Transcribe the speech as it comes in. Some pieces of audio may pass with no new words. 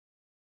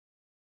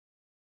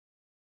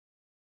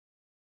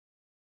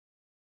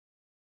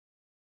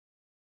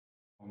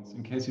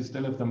In case you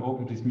still have them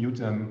open, please mute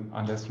them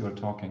unless you are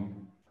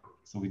talking,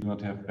 so we do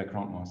not have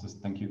background noises.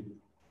 Thank you.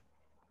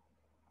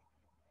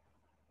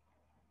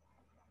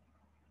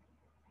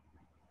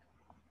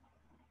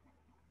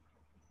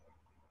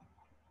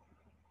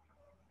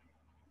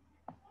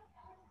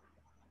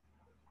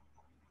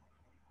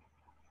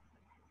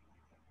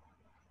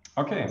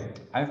 Okay,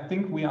 I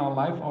think we are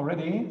live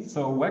already.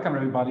 So welcome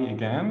everybody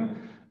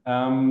again.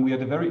 We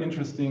had a very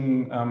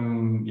interesting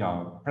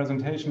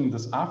presentation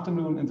this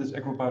afternoon in this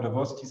Agro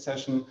biodiversity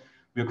session.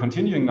 We are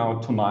continuing now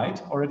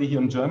tonight, already here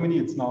in Germany.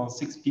 It's now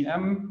 6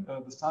 p.m.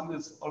 The sun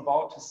is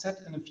about to set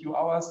in a few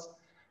hours,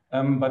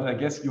 but I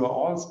guess you are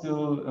all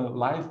still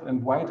live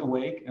and wide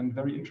awake and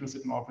very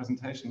interested in our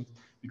presentation,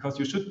 because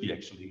you should be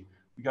actually.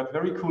 We got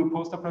very cool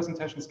poster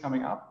presentations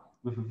coming up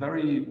with a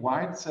very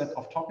wide set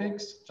of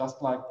topics,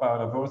 just like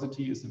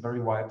biodiversity is a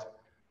very wide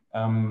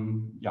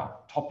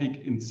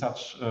topic in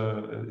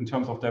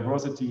terms of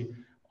diversity.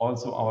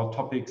 Also, our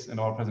topics and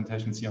our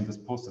presentations here on this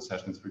poster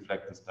sessions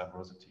reflect this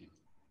diversity.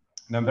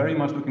 And I'm very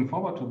much looking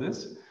forward to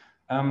this.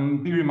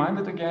 Be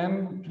reminded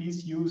again,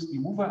 please use the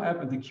Mover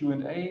app in the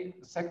Q&A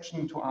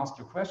section to ask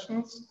your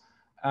questions.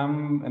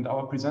 And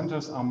our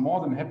presenters are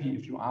more than happy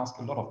if you ask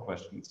a lot of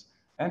questions.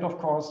 And of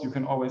course, you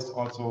can always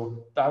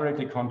also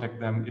directly contact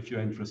them if you're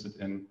interested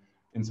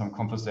in some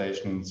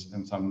conversations,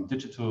 in some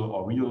digital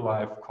or real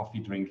life coffee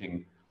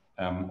drinking,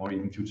 or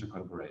even future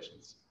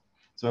collaborations.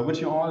 So I wish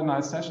you all a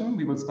nice session.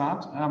 We will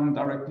start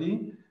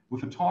directly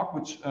with a talk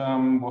which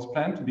was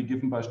planned to be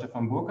given by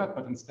Stefan Burkhardt,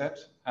 but instead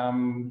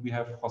we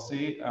have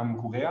José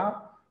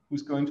Correa,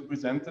 who's going to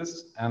present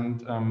this.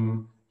 And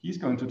he's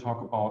going to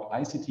talk about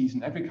ICTs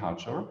in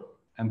agriculture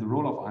and the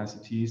role of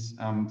ICTs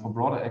for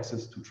broader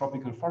access to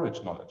tropical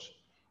forage knowledge.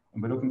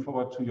 And we're looking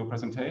forward to your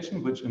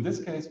presentation, which in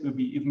this case will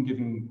be even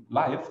given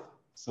live,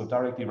 so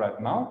directly right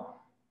now.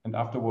 And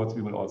afterwards,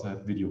 we will also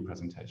have video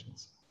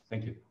presentations.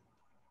 Thank you.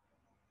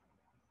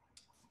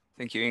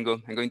 Thank you,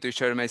 Ingo. I'm going to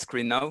share my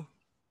screen now.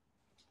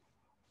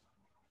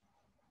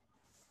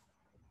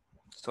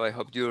 So I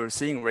hope you're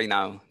seeing right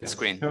now the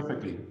screen.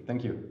 Perfectly.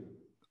 Thank you.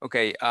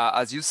 Okay,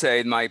 as you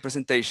said, my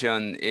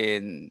presentation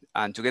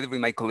and together with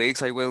my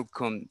colleagues, I will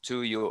come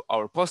to you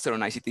our poster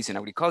on ICTs in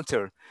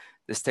agriculture,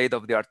 the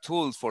state-of-the-art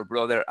tools for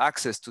broader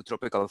access to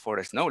tropical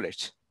forest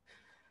knowledge.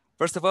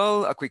 First of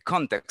all, a quick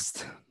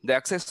context. The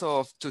access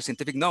to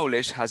scientific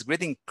knowledge has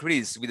greatly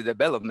increased with the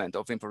development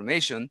of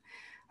information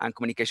and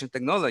communication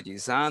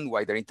technologies and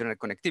wider internet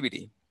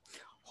connectivity.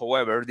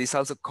 However, this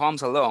also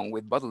comes along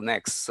with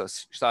bottlenecks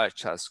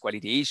such as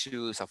quality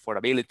issues,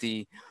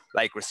 affordability,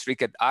 like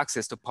restricted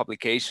access to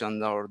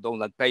publication or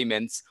download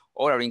payments,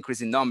 or an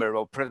increasing number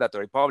of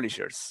predatory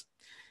publishers.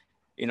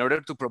 In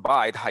order to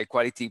provide high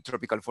quality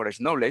tropical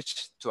forest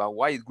knowledge to a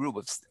wide group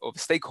of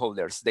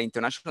stakeholders, the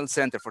International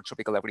Center for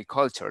Tropical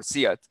Agriculture,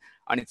 CIAT,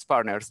 and its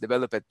partners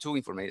developed two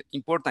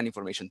important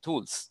information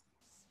tools.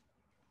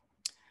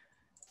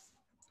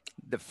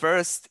 The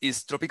first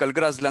is Tropical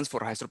Grasslands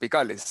for Forrajes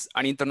Tropicales,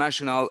 an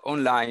international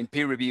online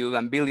peer-reviewed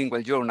and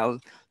bilingual journal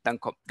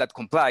that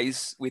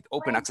complies with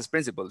open access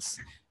principles.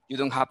 You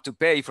don't have to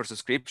pay for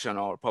subscription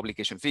or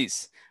publication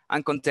fees,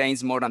 and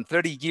contains more than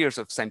 30 years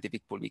of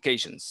scientific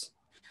publications.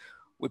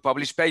 We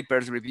publish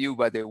papers reviewed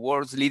by the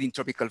world's leading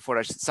tropical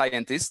forest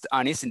scientists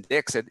and is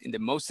indexed in the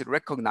most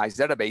recognized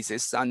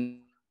databases and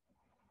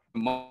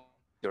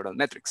journal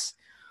metrics.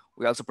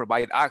 We also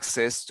provide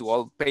access to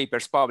all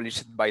papers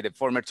published by the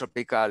former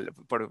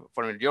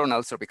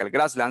journals, Tropical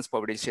Grasslands,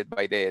 published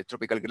by the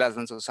Tropical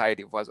Grassland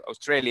Society of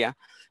Australia,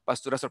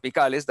 Pasturas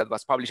Tropicales, that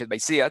was published by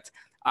CIAT,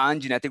 and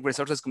Genetic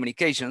Resources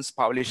Communications,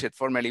 published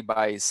formerly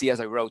by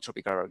Agro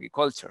Tropical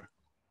Agriculture.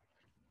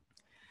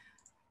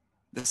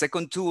 The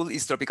second tool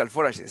is Tropical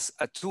Forages,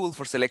 a tool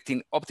for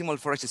selecting optimal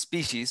forage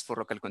species for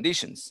local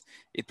conditions.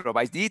 It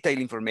provides detailed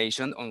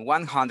information on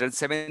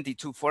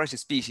 172 forage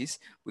species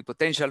with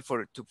potential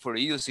for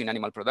use in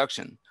animal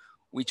production,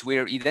 which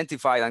were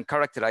identified and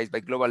characterized by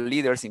global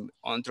leaders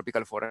on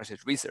tropical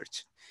forages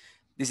research.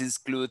 This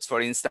includes,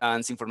 for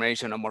instance,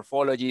 information on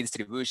morphology,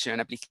 distribution,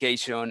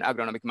 application,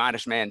 agronomic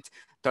management,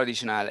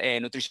 traditional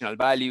and nutritional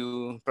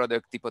value,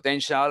 productive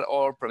potential,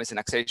 or promising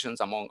accessions,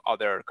 among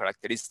other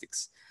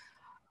characteristics.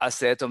 A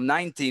set of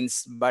 19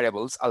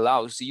 variables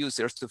allows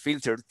users to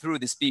filter through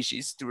the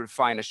species to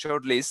refine a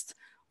short list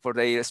for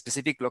their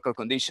specific local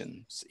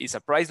conditions. It's a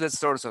priceless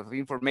source of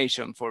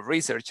information for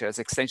researchers,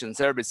 extension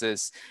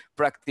services,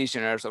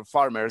 practitioners, or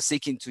farmers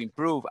seeking to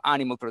improve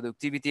animal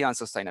productivity and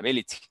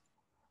sustainability.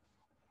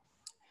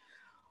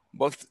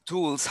 Both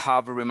tools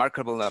have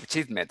remarkable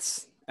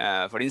achievements.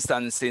 For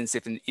instance, since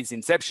its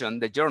inception,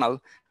 the journal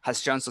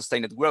has shown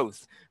sustained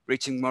growth,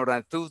 reaching more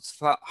than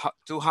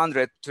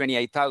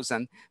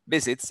 228,000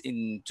 visits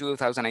in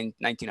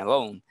 2019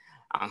 alone,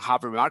 and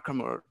have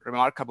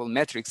remarkable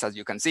metrics, as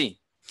you can see.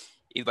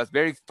 It was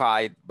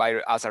verified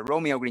as a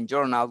Romeo Green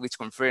Journal, which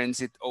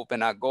confirms it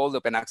gold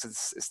open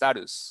access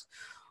status.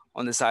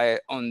 On the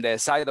side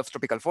of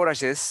tropical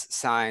forages,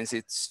 since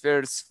its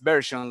first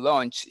version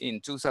launched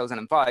in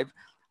 2005,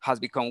 has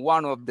become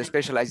one of the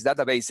specialized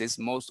databases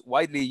most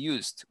widely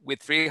used,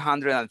 with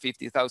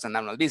 350,000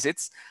 annual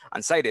visits,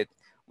 and cited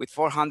with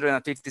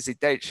 450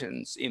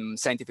 citations in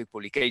scientific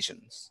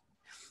publications.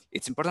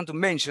 It's important to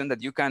mention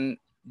that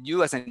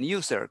you as a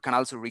user can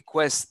also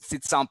request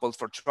seed samples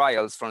for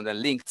trials from the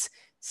linked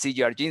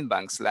CGR gene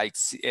banks like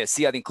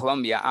SIAD in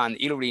Colombia and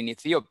ILRI in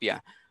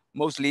Ethiopia,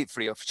 mostly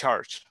free of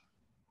charge.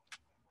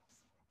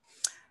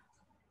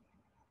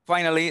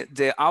 Finally,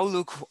 the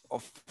outlook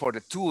for the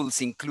tools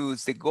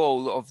includes the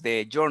goal of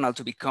the journal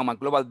to become a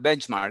global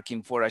benchmark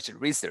in forage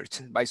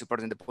research by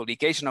supporting the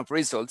publication of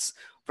results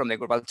from the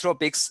global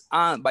tropics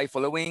and by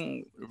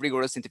following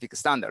rigorous scientific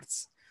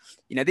standards.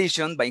 In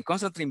addition, by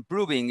constantly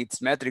improving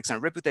its metrics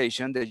and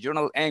reputation, the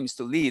journal aims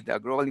to lead a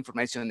global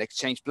information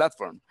exchange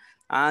platform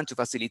and to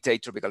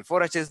facilitate tropical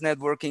forages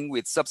networking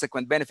with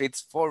subsequent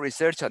benefits for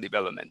research and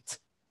development.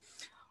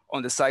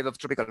 On the side of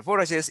tropical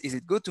forages, is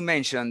it good to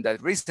mention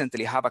that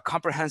recently have a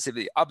comprehensive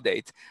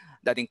update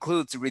that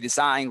includes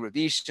redesign,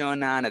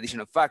 revision, and addition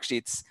of fact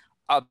sheets,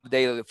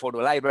 update of the photo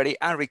library,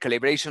 and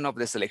recalibration of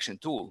the selection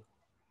tool.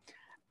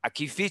 A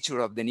key feature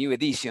of the new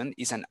edition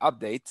is an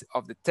update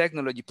of the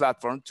technology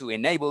platform to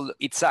enable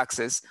its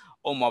access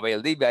on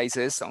mobile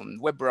devices, on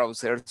web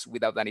browsers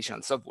without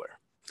additional software.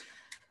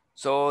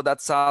 So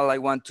that's all I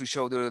want to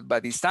show you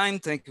by this time.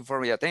 Thank you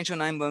for your attention.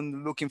 I'm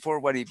looking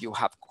forward if you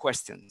have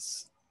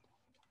questions.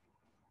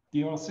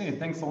 DRC,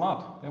 thanks a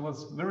lot. That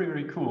was very,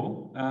 very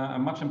cool.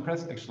 I'm much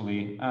impressed,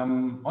 actually.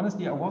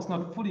 Honestly, I was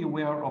not fully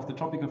aware of the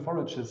tropical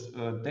forages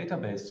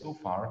database so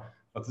far,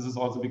 but this is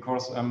also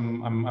because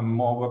I'm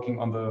more working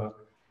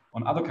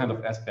on other kind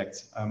of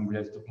aspects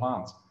related to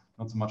plants,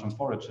 not so much on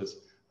forages.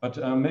 But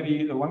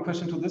maybe one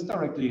question to this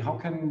directly: how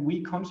can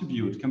we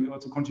contribute? Can we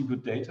also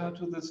contribute data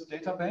to this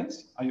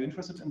database? Are you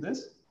interested in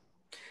this?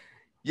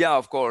 Yeah,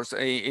 of course.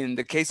 In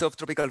the case of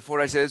tropical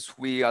forages,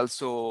 we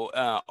also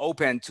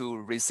open to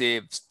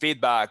receive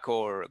feedback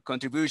or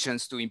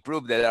contributions to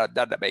improve the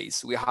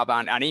database. We have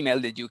an email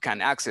that you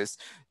can access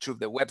through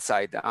the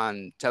website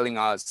and telling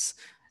us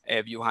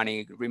if you have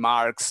any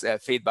remarks,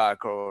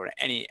 feedback, or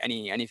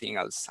anything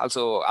else.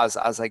 Also, as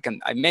I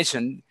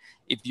mentioned,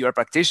 if you're a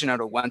practitioner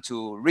or want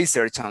to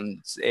research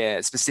on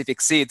specific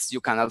seeds,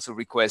 you can also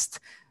request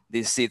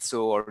these seeds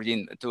to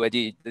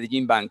the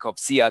gene bank of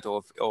SIAD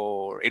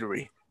or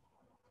ILRI.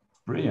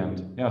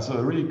 Brilliant. Yeah, so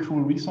a really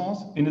cool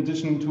resource in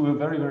addition to a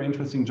very, very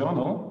interesting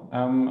journal.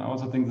 I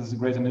also think this is a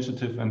great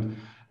initiative and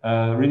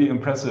really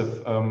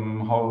impressive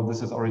how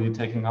this is already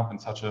taken up in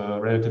such a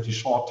relatively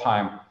short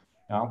time,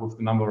 with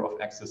the number of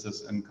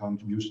accesses and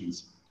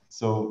contributions.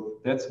 So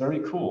that's very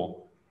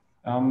cool.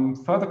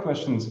 Further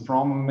questions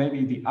from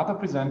maybe the other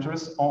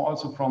presenters or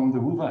also from the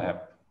Wova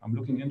app. I'm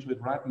looking into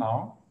it right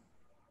now.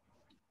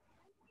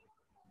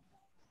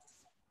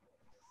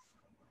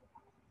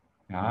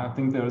 Yeah, I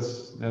think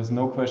there's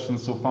no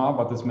questions so far,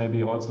 but this may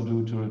be also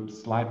due to a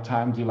slight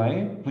time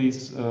delay.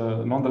 Please,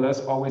 nonetheless,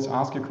 always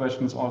ask your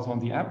questions also on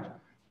the app.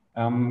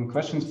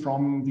 Questions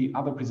from the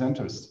other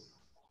presenters?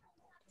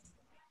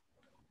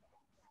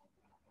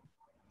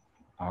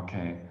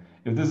 Okay,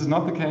 if this is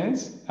not the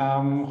case,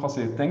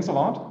 Jose, thanks a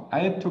lot.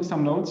 I took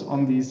some notes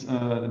on these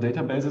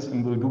databases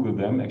and will Google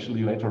them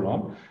actually later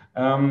on.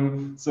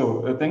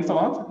 Thanks a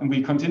lot. And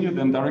we continue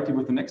then directly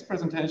with the next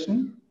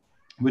presentation,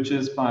 which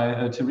is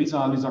by Teresa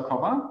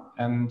Lysakova.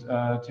 And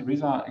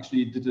Teresa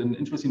actually did an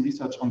interesting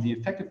research on the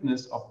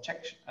effectiveness of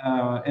Czech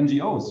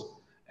NGOs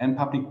and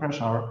public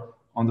pressure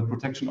on the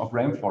protection of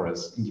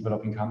rainforests in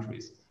developing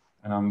countries.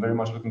 And I'm very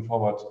much looking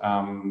forward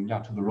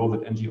to the role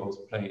that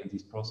NGOs play in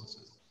these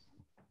processes.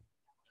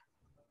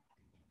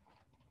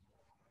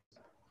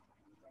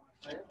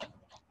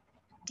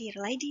 Dear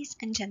ladies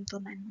and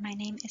gentlemen, my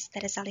name is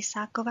Teresa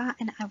Lysakova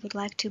and I would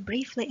like to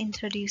briefly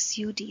introduce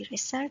you the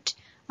research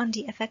on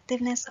the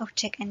effectiveness of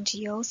Czech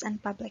NGOs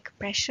and public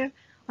pressure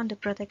on the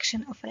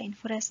protection of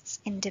rainforests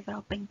in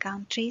developing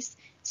countries,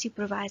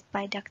 supervised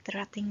by Dr.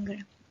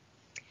 Rattinger.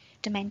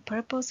 The main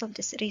purpose of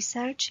this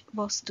research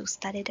was to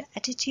study the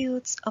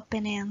attitudes,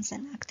 opinions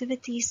and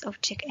activities of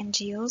Czech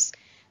NGOs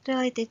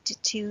related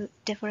to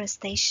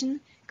deforestation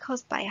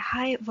caused by a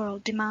high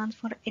world demand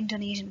for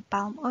Indonesian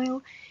palm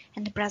oil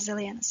and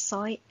Brazilian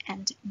soy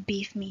and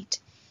beef meat.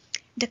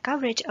 The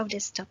coverage of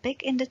this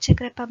topic in the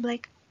Czech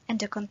Republic and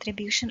the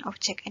contribution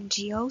of Czech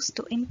NGOs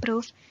to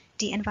improve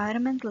the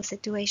environmental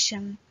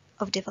situation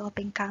of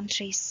developing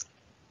countries.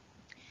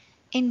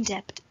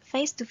 In-depth,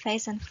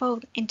 face-to-face and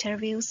phone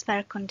interviews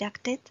were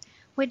conducted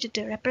with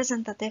the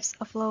representatives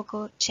of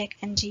local Czech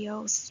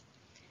NGOs.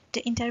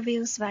 The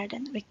interviews were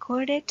then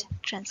recorded,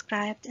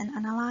 transcribed and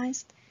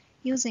analyzed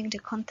using the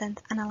content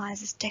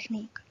analysis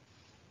technique.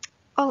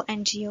 All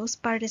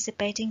NGOs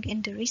participating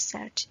in the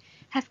research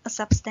have a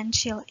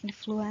substantial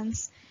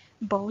influence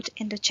both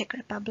in the Czech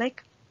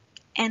Republic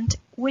and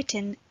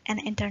within an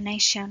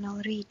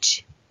international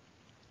reach.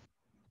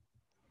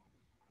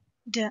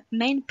 The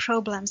main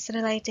problems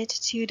related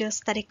to the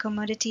study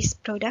commodities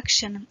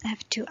production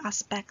have two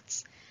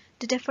aspects.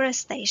 The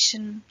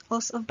deforestation,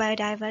 loss of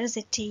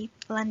biodiversity,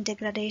 land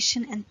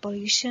degradation and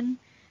pollution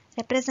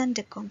represent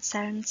the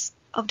concerns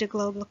of the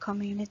global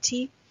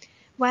community,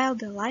 while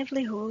the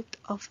livelihood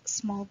of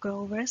small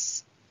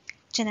growers,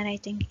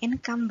 generating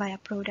income via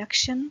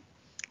production,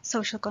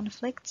 social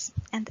conflicts,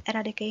 and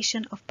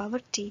eradication of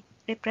poverty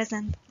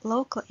represent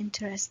local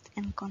interests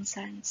and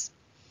concerns.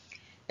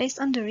 Based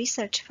on the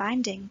research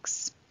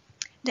findings,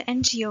 the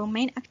NGO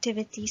main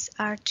activities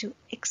are to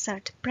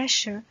exert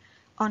pressure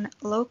on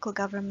local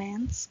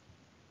governments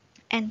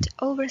and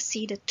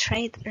oversee the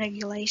trade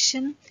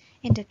regulation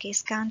in the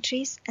case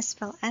countries as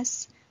well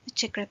as the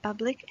Czech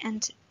Republic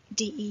and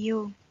the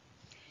EU.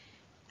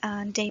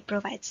 They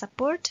provide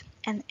support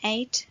and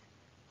aid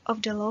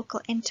of the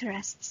local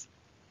interests.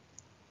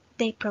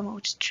 They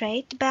promote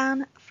trade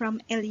ban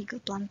from illegal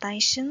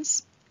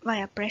plantations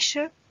via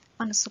pressure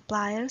on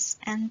suppliers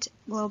and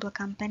global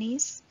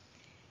companies,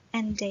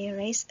 and they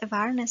raise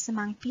awareness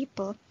among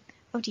people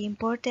of the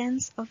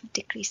importance of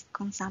decreased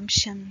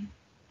consumption.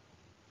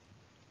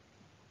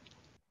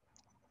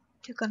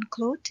 To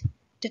conclude,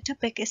 the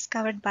topic is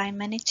covered by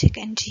many Czech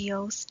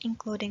NGOs,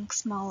 including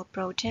small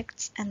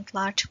projects and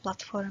large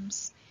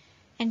platforms.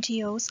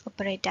 NGOs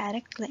operate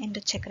directly in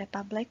the Czech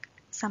Republic,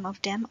 some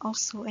of them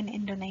also in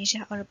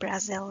Indonesia or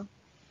Brazil.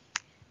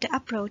 The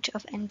approach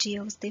of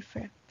NGOs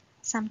differ.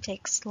 Some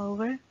take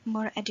slower,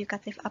 more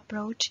educative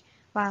approach,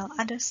 while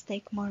others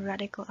take more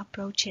radical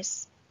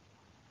approaches.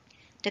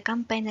 The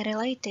campaign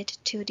related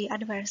to the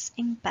adverse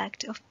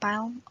impact of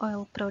palm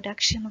oil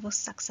production was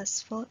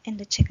successful in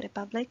the Czech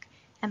Republic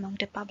among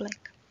the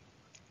public.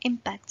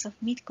 Impacts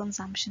of meat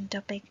consumption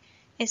topic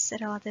is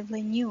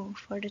relatively new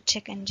for the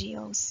Czech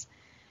NGOs.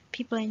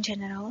 People in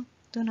general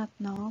do not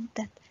know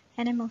that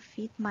animal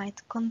feed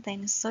might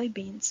contain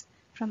soybeans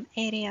from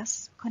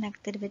areas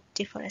connected with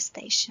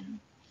deforestation.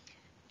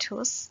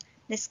 Thus,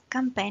 this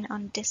campaign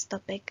on this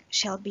topic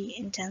shall be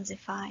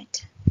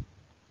intensified.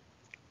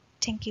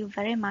 Thank you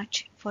very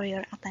much for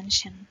your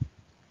attention.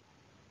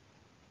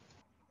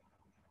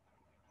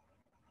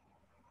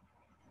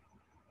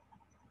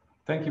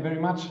 Thank you very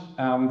much.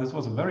 This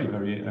was a very,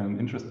 very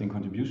interesting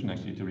contribution,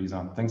 actually,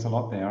 Teresa. Thanks a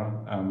lot there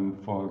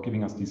for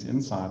giving us these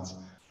insights.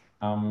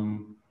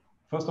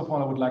 First of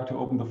all, I would like to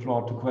open the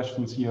floor to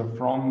questions here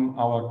from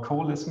our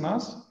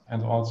co-listeners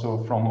and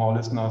also from our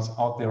listeners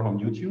out there on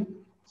YouTube.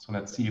 So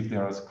let's see if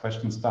there are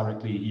questions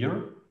directly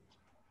here.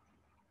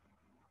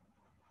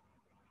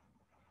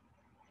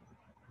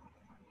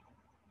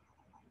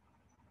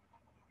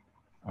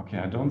 Okay,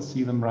 I don't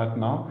see them right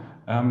now.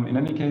 In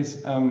any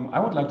case, I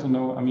would like to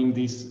know, I mean,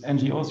 these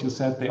NGOs, you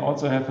said they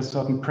also have a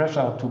certain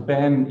pressure to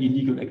ban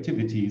illegal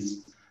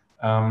activities.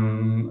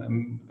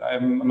 I'm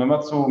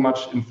not so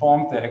much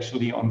informed there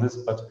actually on this,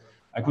 but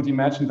I could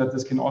imagine that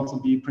this can also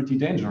be pretty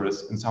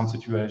dangerous in some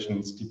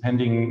situations,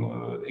 depending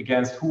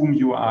against whom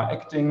you are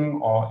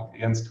acting or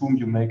against whom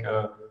you make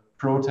a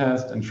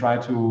protest and try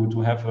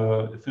to have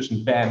an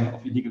efficient ban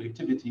of illegal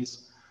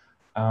activities.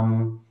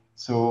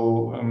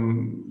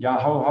 Yeah,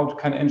 how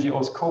can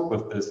NGOs cope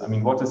with this? I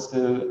mean, what is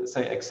still,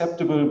 say,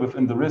 acceptable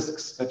within the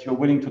risks that you're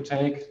willing to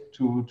take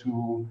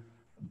to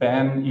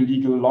ban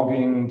illegal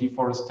logging,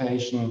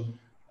 deforestation,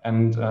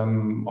 and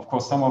of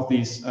course, some of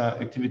these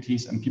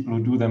activities and people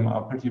who do them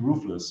are pretty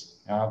ruthless.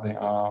 Yeah, they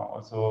are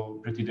also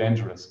pretty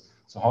dangerous.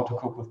 So how to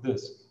cope with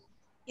this?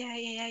 Yeah,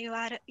 you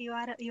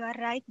are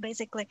right.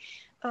 Basically,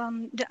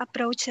 the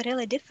approach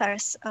really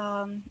differs.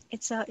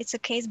 It's a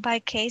case by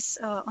case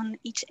on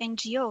each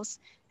NGOs,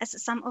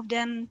 as some of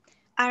them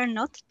are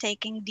not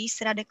taking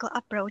this radical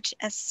approach,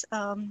 as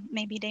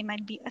maybe they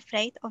might be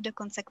afraid of the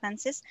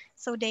consequences.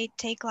 So they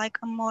take like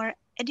a more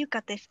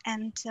educative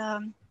and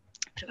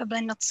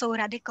probably not so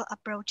radical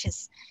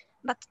approaches.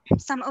 But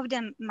some of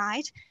them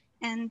might,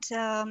 and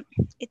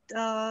it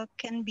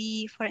can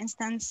be, for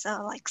instance,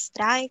 like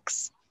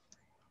strikes,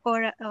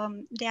 or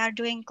they are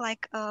doing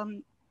like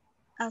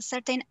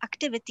certain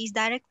activities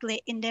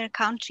directly in their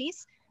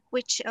countries,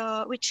 which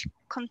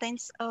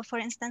contains, for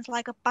instance,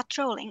 like a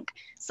patrolling.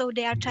 So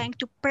they are trying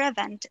to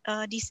prevent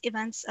these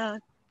events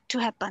to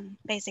happen,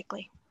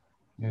 basically.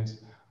 Yes.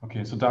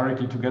 Okay. So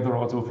directly together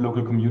also with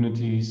local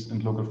communities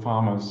and local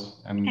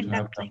farmers, and exactly. To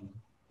help them.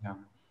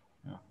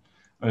 Yeah.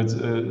 Yeah.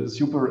 It's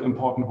super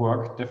important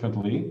work,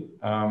 definitely,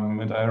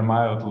 and I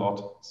admire it a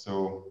lot.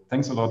 So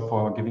thanks a lot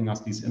for giving us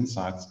these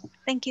insights.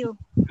 Thank you.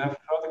 If you have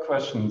further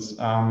questions,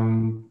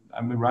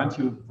 I will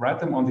write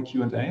them on the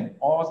Q&A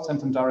or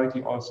send them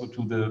directly also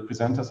to the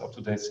presenters of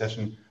today's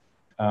session,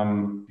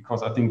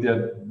 because I think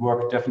their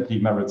work definitely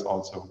merits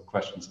also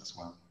questions as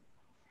well.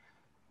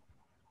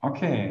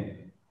 Okay,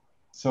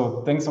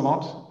 so thanks a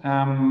lot.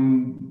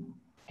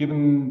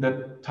 Given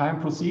that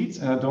time proceeds,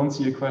 and I don't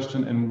see a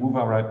question in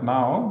Wova right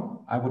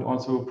now, I would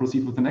also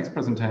proceed with the next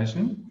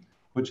presentation,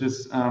 which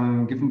is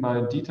given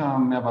by Dita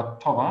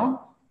Mervatova.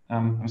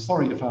 I'm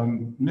sorry if I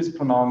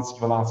mispronounced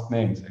your last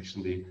names,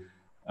 actually.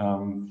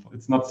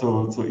 It's not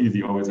so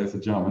easy always as a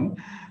German.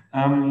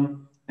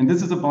 And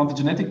this is about the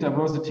genetic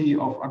diversity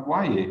of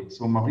Aguae,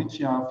 so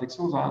Mauritia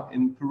flexosa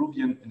in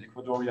Peruvian and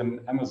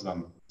Ecuadorian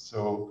Amazon.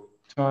 So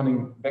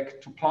turning back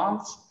to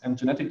plants and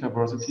genetic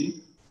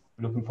diversity,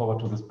 we're looking forward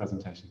to this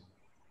presentation.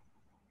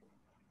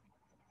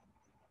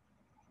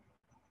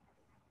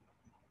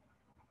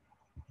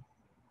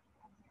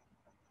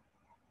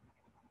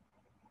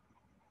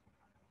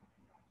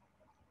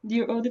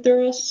 Dear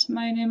auditors,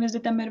 my name is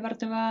Dita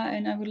Mervartova,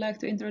 and I would like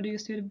to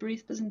introduce you a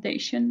brief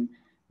presentation,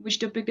 which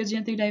topic is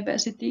genetic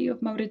diversity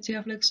of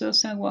Mauritia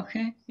flexosa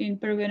aguaje in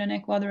Peruvian and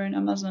Ecuadorian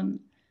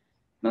Amazon.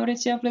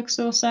 Mauritia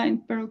flexosa in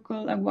Peru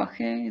called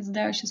aguaje is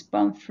dioecious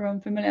palm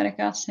from family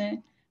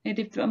Arecaceae,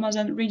 native to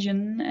Amazon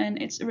region, and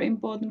it's very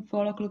important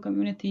for local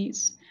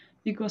communities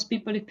because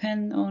people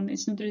depend on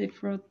its nutritive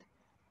fruit.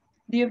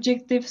 The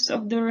objectives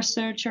of the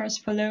research are as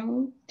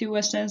follows: to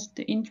assess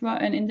the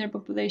intra- and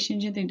interpopulation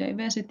genetic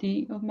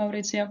diversity of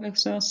Mauritia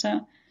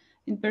flexosa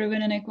in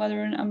Peruvian and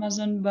Ecuadorian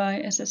Amazon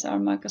by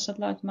SSR markers,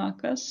 satellite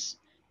markers,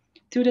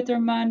 to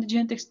determine the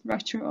genetic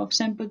structure of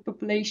sampled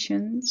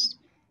populations,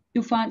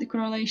 to find a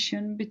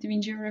correlation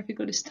between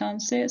geographical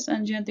distances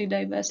and genetic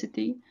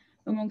diversity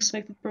among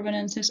selected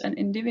provenances and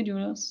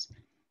individuals,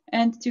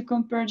 and to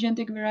compare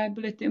genetic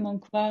variability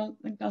among wild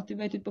and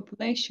cultivated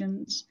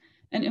populations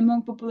and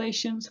among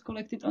populations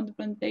collected on the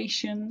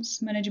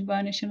plantations managed by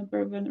National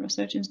Peruvian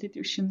Research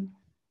Institution.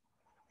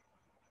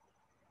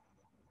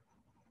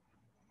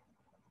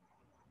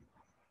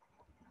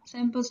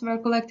 Samples were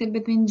collected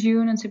between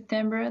June and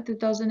September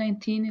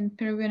 2019 in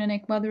Peruvian and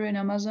Ecuadorian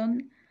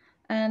Amazon,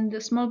 and the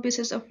small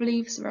pieces of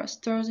leaves were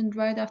stored and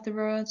dried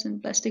afterwards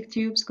in plastic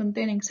tubes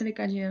containing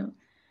silica gel.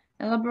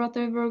 A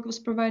laboratory work was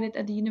provided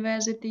at the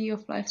University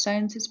of Life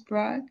Sciences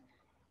Prague,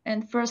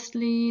 and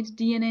firstly, the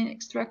DNA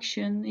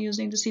extraction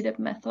using the CDEP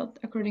method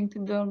according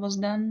to Dole was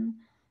done,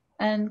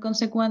 and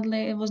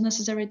consequently it was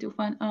necessary to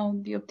find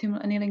out the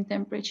optimal annealing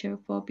temperature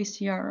for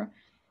PCR,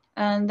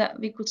 and that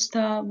we could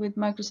start with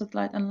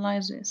microsatellite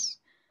analysis.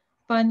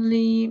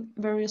 Finally,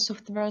 various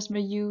softwares were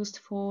used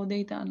for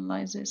data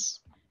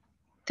analysis.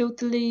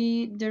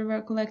 Totally, there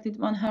were collected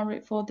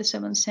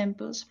 147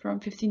 samples from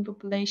 15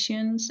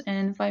 populations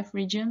and 5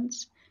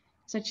 regions,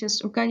 such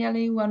as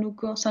Ucayali,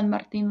 Huánuco, San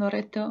Martín,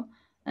 Loreto,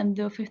 and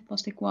the 5th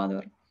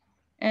post-Ecuador,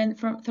 and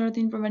from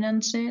 13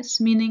 provenances,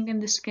 meaning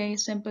in this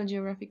case sample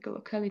geographical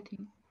locality.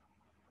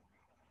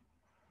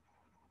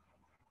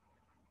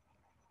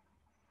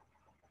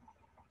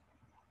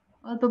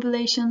 All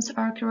populations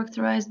are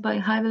characterized by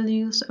high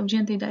values of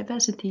genetic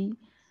diversity,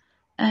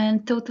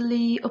 and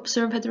totally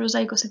observed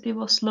heterozygosity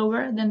was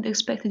lower than the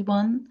expected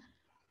one,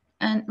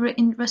 and very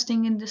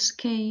interesting in this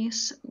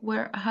case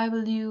were high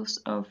values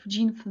of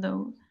gene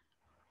flow.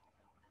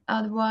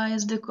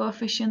 Otherwise, the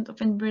coefficient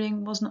of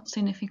inbreeding was not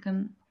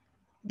significant.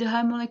 The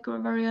high molecular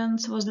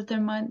variance was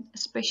determined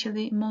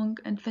especially among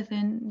and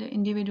within the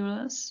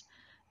individuals,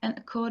 and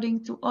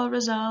according to all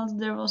results,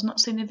 there was not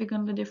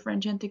significantly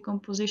different genetic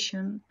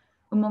composition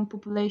among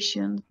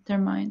populations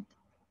determined.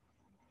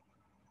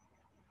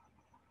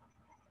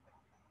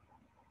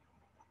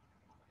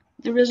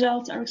 The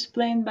results are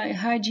explained by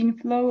high gene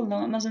flow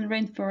along Amazon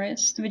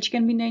rainforest, which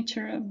can be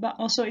nature, but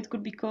also it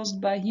could be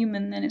caused by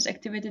human and is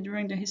activated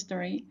during the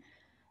history.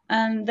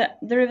 And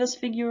the rivers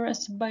figure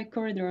as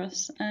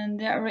bi-corridors, and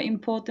they are very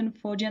important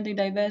for genetic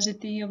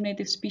diversity of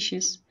native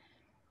species.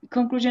 The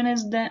conclusion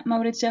is that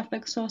Mauritia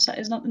flexosa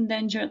is not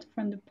endangered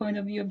from the point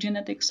of view of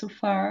genetics so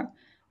far,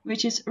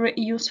 which is very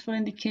useful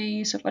in the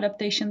case of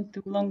adaptation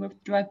to longer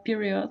dry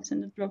periods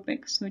in the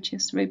tropics, which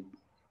is a very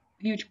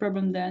huge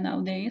problem there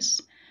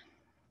nowadays.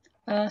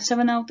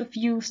 7 out of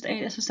used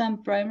 8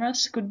 SSM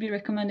primers could be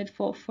recommended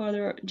for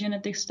further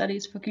genetic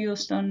studies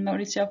focused on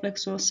Mauritia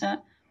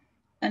flexosa.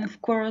 And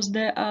of course,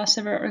 there are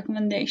several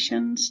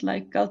recommendations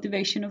like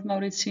cultivation of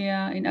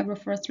Mauritia in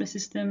agroforestry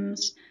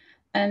systems,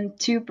 and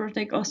to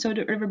protect also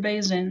the river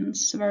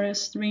basins,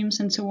 various streams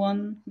and so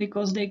on,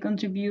 because they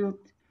contribute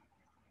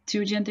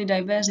to genetic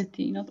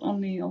diversity, not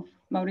only of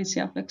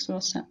Mauritia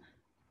flexosa.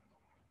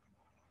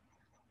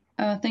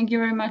 Thank you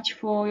very much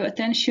for your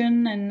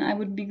attention, and I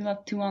would be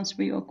glad to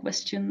answer your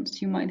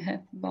questions you might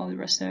have about the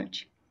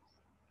research.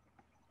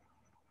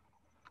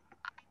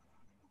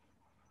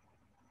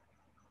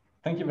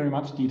 Thank you very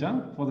much,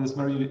 Dieter, for this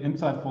very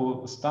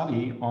insightful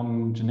study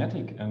on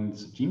genetic and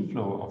gene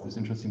flow of this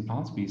interesting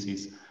plant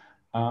species.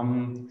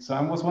 So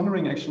I was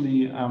wondering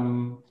actually,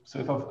 so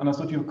if I've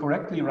understood you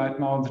correctly right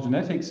now, the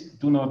genetics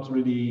do not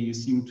really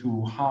seem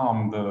to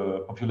harm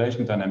the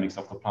population dynamics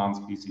of the plant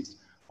species.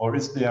 Or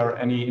is there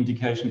any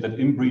indication that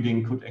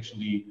inbreeding could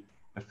actually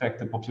affect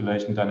the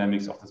population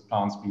dynamics of this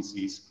plant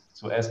species?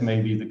 So as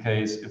may be the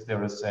case if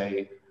there is,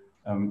 say,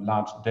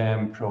 large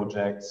dam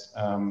projects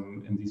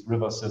in these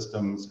river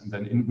systems, and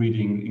then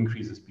inbreeding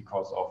increases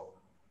because of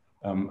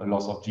a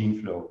loss of gene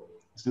flow.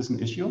 Is this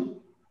an issue?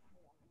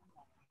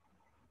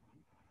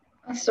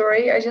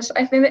 Sorry, I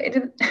think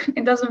that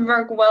it doesn't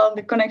work well,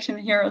 the connection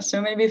here.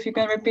 So maybe if you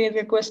can repeat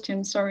the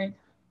question, sorry.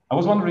 I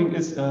was wondering,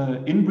 is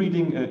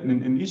inbreeding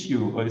an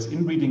issue, or is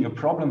inbreeding a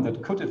problem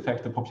that could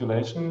affect the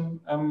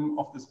population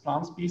of this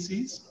plant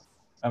species?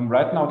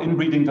 Right now,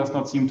 inbreeding does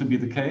not seem to be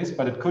the case,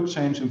 but it could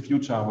change in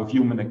future with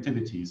human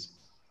activities.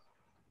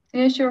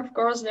 Yeah, sure, of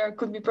course, there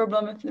could be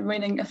problem with the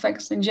breeding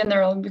effects in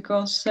general,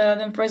 because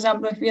then, for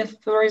example, if we have,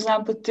 for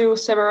example,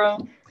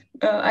 several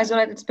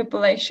isolated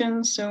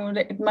populations, so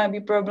it might be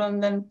a problem,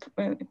 then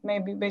it may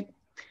be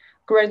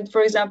created,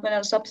 for example, in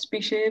a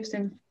subspecies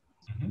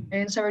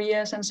in several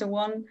years and so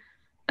on.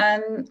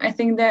 And I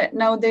think that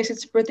nowadays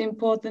it's pretty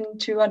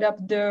important to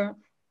adapt the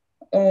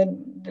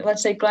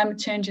let's say climate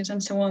changes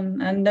and so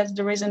on. And that's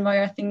the reason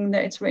why I think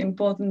that it's very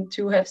important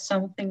to have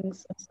some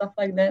things and stuff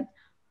like that.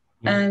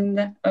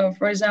 And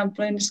for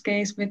example, in this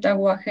case with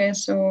aguaje,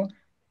 so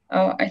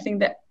I think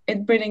that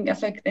its breeding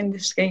effect in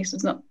this case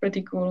is not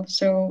pretty cool.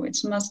 So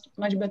it's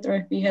much better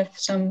if we have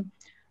some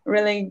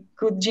really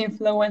good gene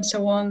flow and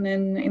so on,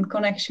 and in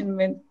connection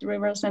with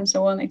rivers and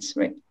so on. It's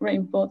very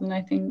important,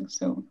 I think.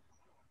 So.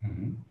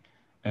 Mm-hmm.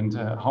 And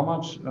how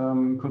much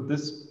could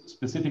this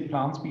specific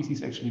plant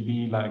species actually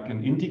be like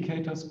an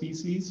indicator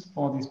species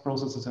for these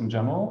processes in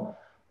general?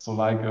 So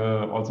like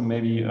also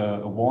maybe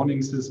a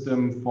warning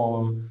system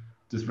for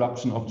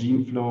disruption of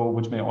gene flow,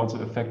 which may also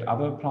affect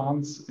other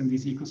plants in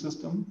this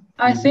ecosystem?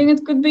 I think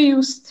it could be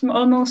used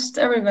almost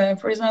everywhere.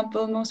 For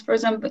example,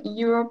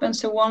 Europe and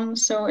so on.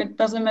 So it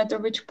doesn't matter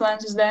which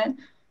plant is that.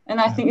 And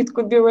I think it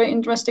could be a very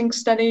interesting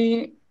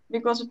study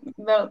because,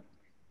 well,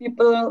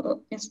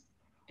 people is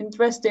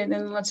interested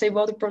in, let's say,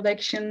 water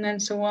protection and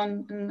so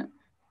on. And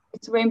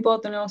it's very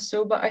important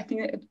also, but I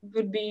think it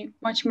would be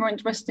much more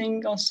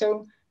interesting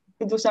also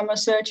to do some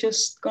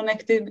researches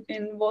connected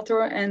in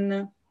water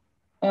and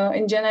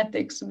in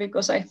genetics,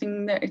 because I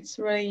think that it's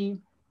really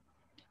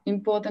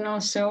important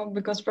also,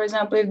 because, for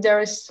example, if there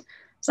is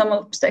some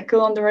obstacle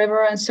on the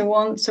river and so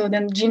on, so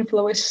then gene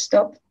flow is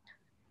stopped.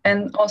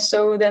 And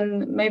also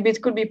then maybe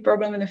it could be a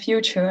problem in the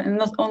future, and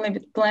not only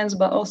with plants,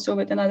 but also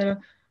with another,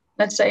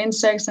 let's say,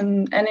 insects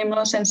and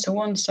animals and so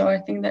on. So I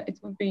think that it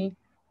would be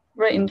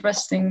very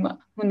interesting, but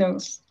who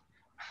knows?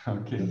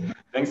 Okay,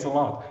 thanks a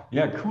lot.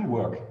 Yeah, cool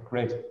work.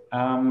 Great.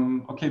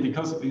 Okay,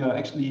 because we are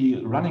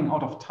actually running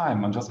out of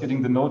time. I'm just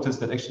getting the notice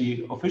that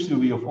actually officially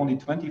we have only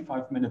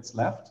 25 minutes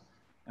left,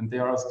 and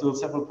there are still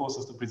several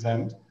posters to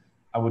present.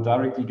 I would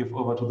directly give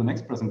over to the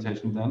next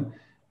presentation then.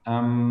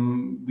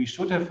 We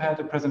should have had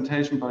a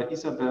presentation by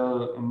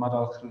Isabel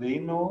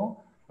Madaleno,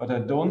 but I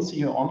don't see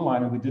her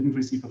online and we didn't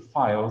receive a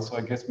file. So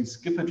I guess we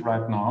skip it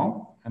right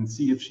now and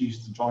see if she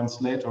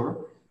joins later.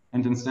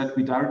 And instead,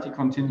 we directly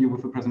continue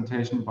with a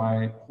presentation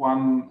by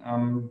Juan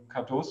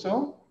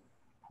Cardoso,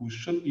 who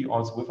should be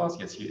also with us.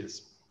 Yes, he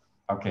is.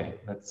 Okay,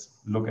 let's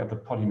look at the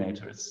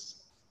pollinators.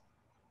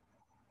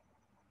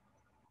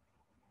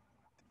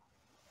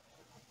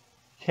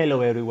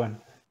 Hello,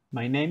 everyone.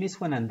 My name is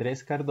Juan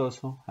Andrés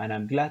Cardoso, and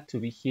I'm glad to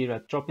be here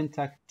at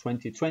Tropentag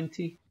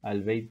 2020,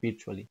 albeit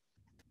virtually.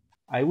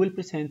 I will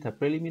present a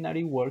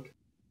preliminary work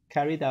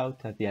carried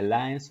out at the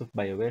Alliance of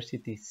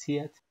Biodiversity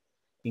CIAT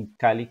in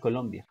Cali,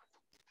 Colombia.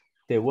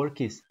 The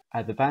work is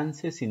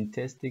Advances in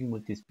Testing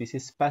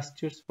Multispecies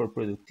Pastures for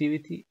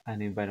Productivity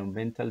and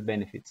Environmental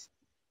Benefits,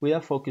 with a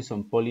focus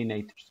on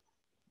pollinators.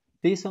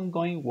 This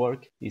ongoing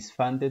work is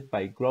funded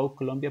by Grow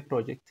Colombia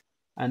project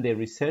and the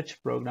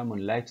research program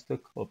on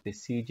livestock of the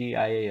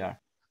CGIAR.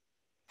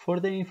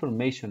 Further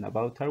information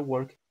about our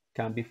work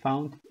can be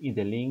found in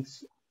the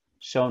links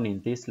shown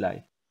in this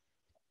slide.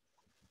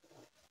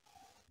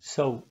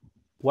 So,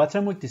 what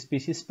are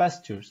multispecies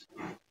pastures?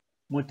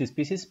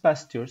 Multispecies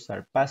pastures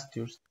are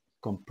pastures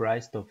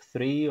comprised of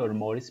 3 or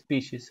more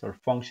species or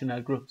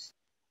functional groups.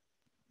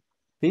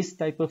 These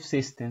type of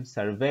systems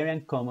are very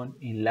uncommon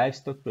in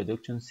livestock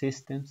production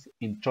systems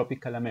in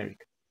tropical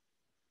America.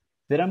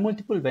 There are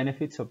multiple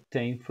benefits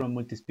obtained from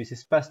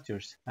multispecies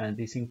pastures, and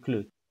these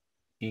include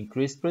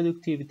increased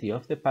productivity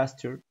of the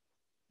pasture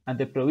and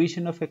the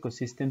provision of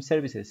ecosystem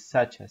services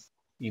such as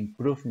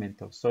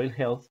improvement of soil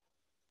health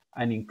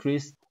and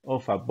increase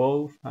of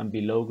above and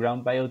below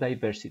ground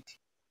biodiversity.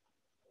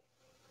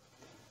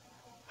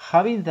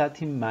 Having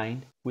that in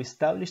mind, we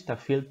established a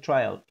field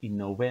trial in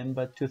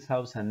November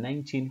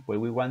 2019 where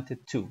we wanted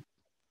to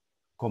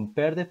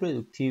compare the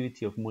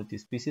productivity of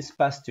multispecies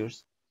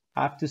pastures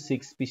up to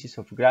 6 species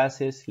of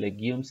grasses,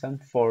 legumes,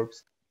 and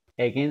forbs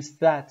against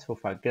that of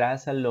a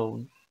grass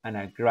alone and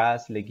a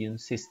grass-legume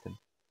system,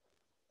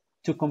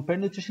 to compare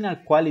nutritional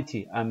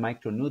quality and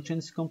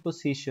micronutrients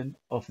composition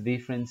of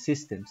different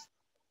systems,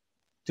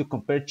 to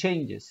compare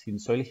changes in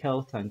soil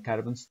health and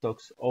carbon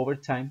stocks over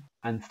time,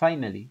 and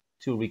finally,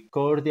 to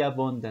record the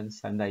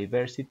abundance and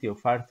diversity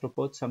of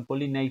arthropods and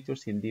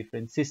pollinators in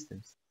different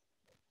systems.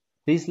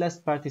 This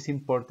last part is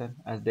important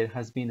as there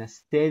has been a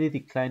steady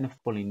decline of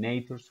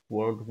pollinators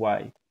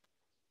worldwide.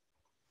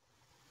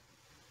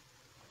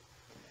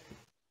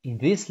 In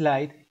this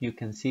slide, you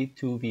can see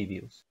 2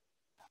 videos.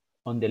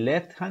 On the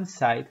left-hand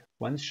side,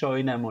 one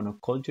showing a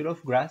monoculture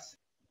of grass,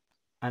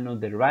 and on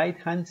the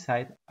right-hand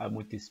side, a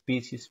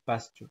multispecies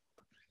pasture.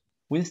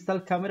 We install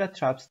camera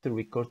traps to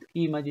record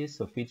images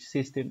of each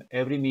system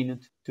every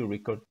minute to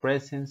record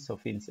presence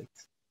of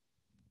insects.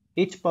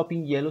 Each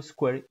popping yellow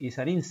square is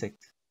an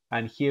insect,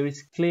 and here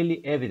is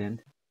clearly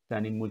evident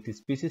that in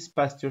multispecies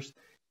pastures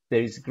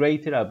there is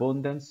greater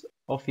abundance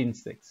of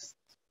insects.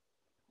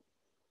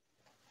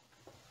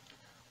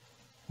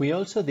 We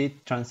also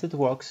did transit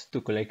walks to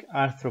collect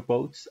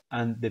arthropods,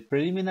 and the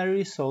preliminary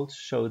results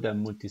show that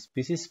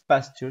multispecies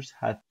pastures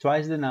had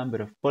twice the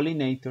number of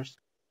pollinators,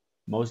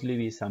 mostly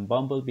bees and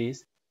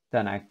bumblebees,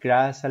 than a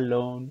grass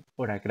alone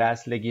or a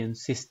grass legume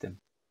system.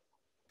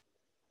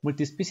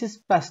 Multi-species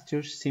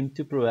pastures seem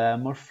to provide a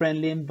more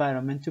friendly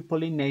environment to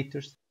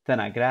pollinators than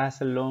a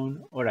grass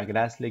alone or a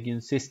grass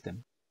legume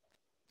system.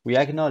 We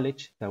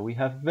acknowledge that we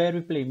have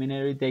very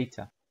preliminary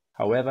data.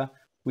 However,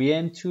 we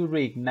aim to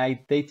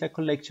reignite data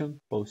collection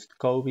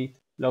post-COVID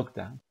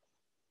lockdown.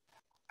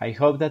 I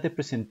hope that the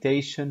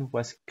presentation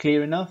was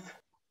clear enough.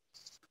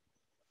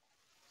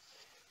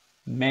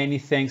 Many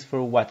thanks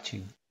for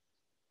watching.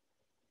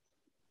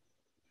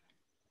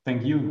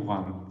 Thank you,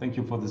 Juan. Thank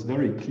you for this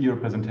very clear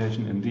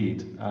presentation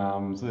indeed.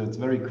 So it's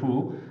very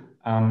cool.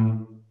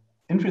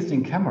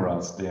 Interesting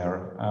cameras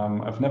there.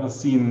 I've never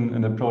seen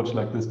an approach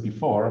like this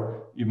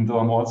before, even though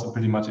I'm also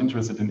pretty much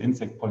interested in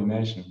insect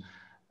pollination.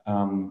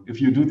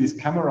 If you do these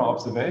camera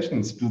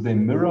observations, do they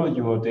mirror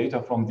your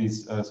data from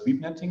these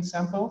sweep netting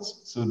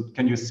samples? So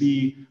can you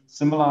see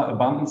similar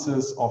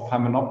abundances of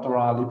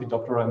Hymenoptera,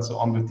 Lepidoptera, and so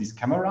on with these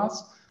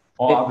cameras?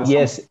 Or are there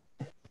yes.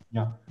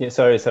 Yeah,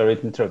 sorry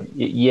to interrupt.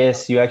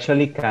 Yes, you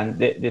actually can.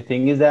 The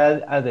thing is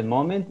that at the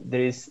moment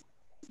there is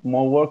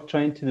more work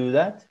trying to do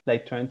that,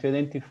 like trying to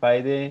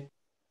identify the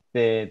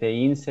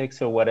insects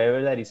or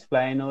whatever that is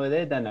flying over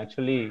there, than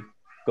actually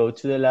go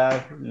to the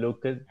lab,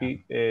 look at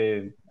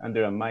the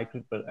under a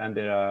microscope,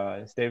 under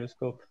a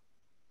stereoscope.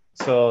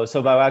 So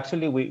but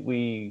actually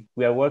we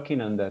are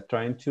working on that,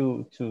 trying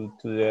to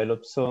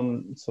develop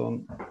some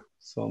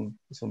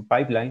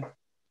pipeline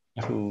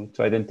to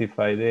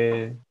identify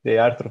the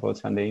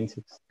arthropods and the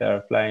insects that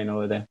are flying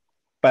over there.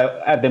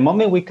 But at the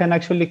moment, we can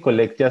actually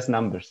collect just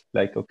numbers.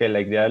 Like, okay,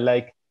 like there are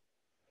like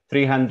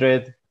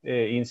 300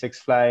 insects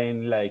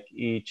flying like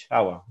each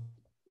hour.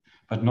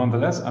 But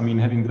nonetheless, I mean,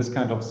 having this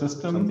kind of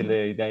system... Until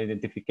the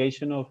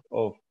identification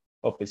of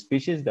a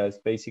species, that's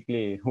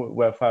basically,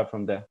 we're far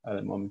from there at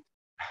the moment.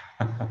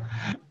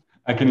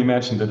 I can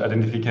imagine that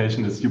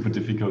identification is super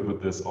difficult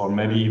with this, or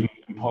maybe even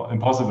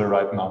impossible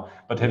right now.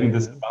 But having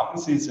these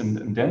abundances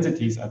and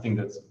densities, I think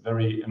that's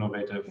very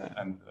innovative,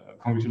 and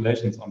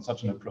congratulations on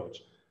such an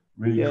approach.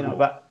 Really cool. No,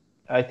 but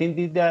I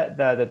think that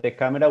the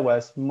camera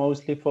was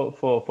mostly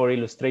for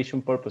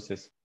illustration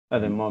purposes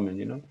at the moment,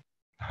 you know.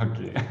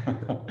 Okay,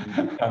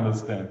 I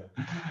understand.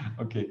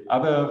 Okay,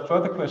 are there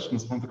further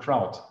questions from the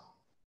crowd?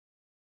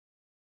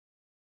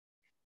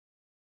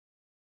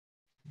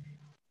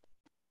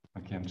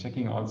 Okay, I'm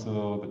checking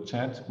also the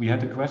chat. We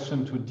had a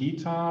question to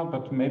Dita,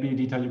 but maybe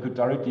Dita, you could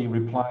directly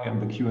reply in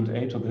the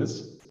Q&A to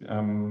this,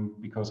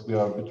 because we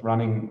are a bit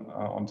running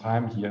on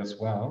time here as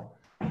well.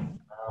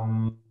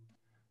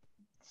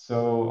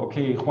 So,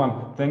 okay,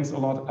 Juan, thanks a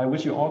lot. I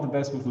wish you all the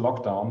best with the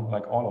lockdown,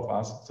 like all of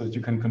us, so that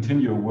you can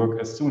continue your work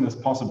as soon as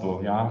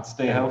possible. Yeah,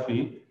 stay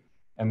healthy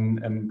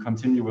and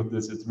continue with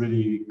this. It's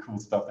really cool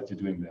stuff that you're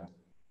doing there.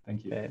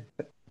 Thank you.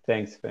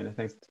 Thanks, Ben.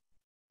 Thanks.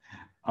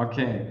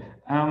 Okay,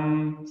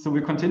 so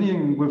we're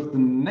continuing with the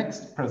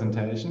next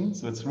presentation.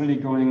 So it's really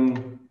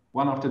going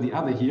one after the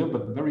other here,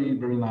 but very,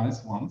 very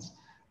nice ones.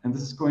 And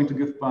this is going to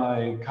give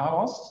by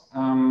Carlos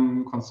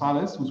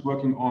Gonzalez, who's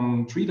working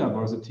on tree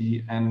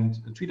diversity, and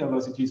tree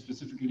diversity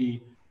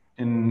specifically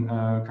in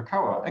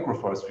cacao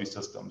agroforestry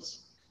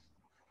systems.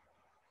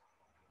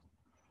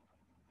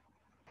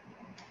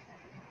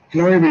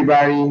 Hello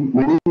everybody,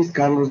 my name is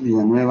Carlos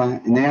Villanueva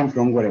and I am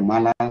from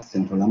Guatemala,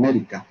 Central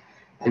America.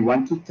 I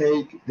want to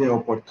take the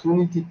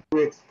opportunity to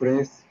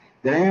express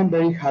that I am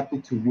very happy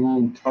to be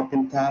in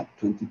Tropentag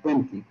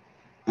 2020.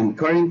 I'm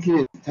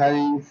currently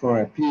studying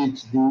for a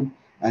PhD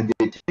at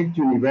the Czech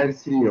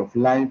University of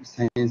Life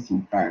Science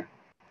in Prague.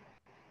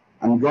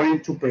 I'm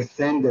going to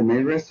present the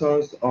main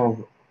results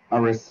of a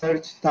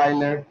research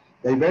titled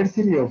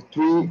Diversity of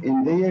Tree,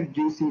 and they are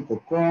using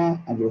cocoa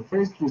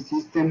agroforestry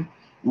system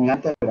in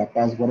Alta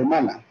Verapaz,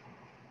 Guatemala.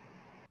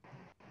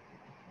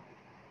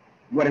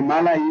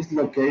 Guatemala is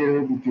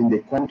located between the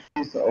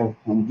countries of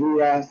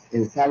Honduras,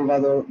 El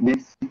Salvador,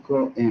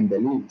 Mexico, and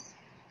Belize.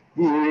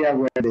 The area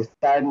where the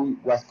study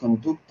was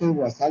conducted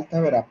was Alta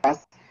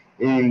Verapaz,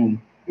 and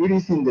it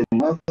is in the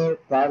northern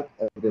part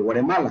of the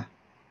Guatemala.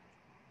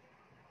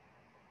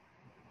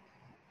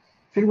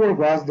 Fieldwork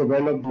was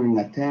developed during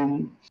a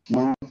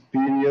 10-month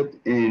period,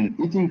 and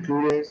it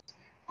included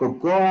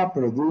cocoa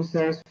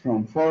producers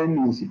from 4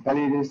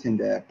 municipalities in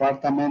the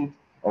department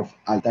of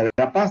Alta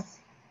Verapaz.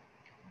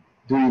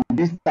 During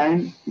this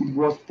time, it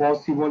was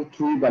possible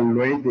to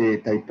evaluate the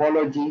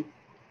typology,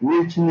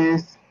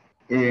 richness,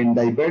 and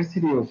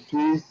diversity of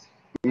trees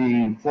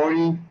in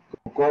 40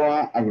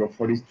 cocoa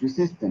agroforestry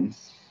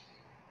systems.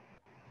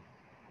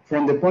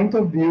 From the point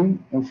of view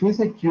of food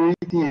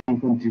security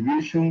and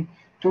contribution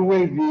to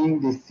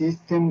well-being, the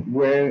systems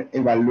were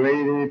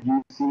evaluated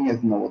using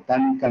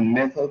ethnobotanical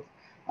methods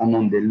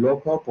among the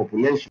local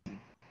population,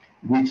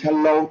 which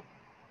allowed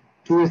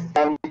to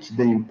establish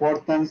the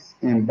importance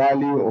and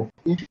value of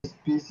each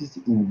species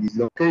in this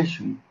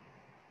location.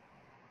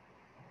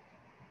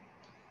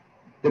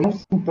 The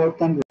most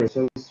important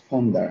results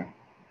found are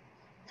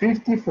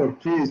 54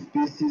 tree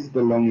species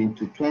belonging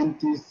to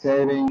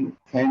 27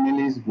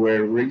 families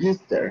were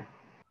registered.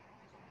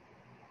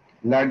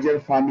 Larger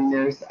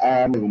families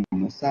are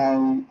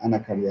Leguminosae,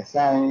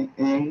 Anacardiaceae,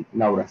 and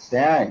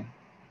Lauraceae.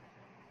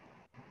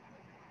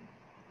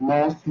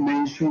 most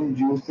mentioned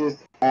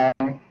uses are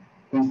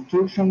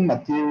construction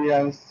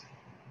materials,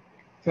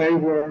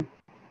 fiber,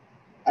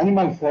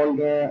 animal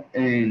fodder,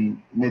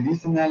 and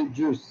medicinal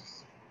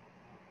uses.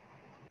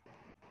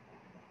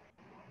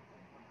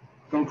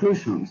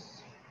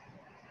 Conclusions.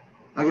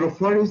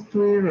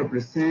 Agroforestry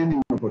represents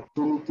an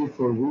opportunity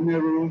for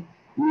vulnerable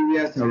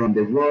areas around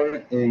the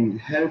world and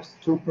helps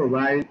to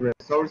provide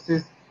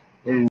resources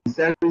and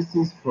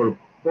services for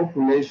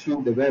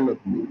population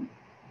development.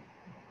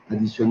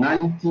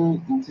 Additionally,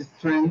 it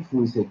strengthens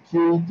food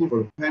security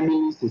for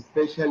families,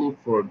 especially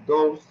for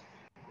those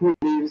who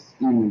live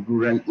in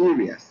rural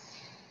areas.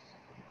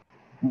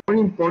 More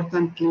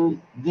importantly,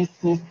 these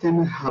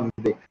systems have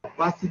the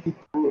capacity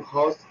to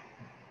host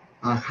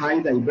a high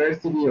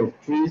diversity of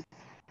trees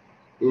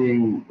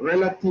in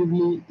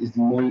relatively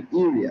small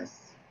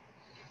areas,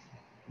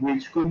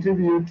 which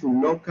contribute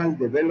to local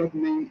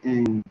development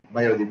and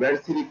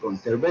biodiversity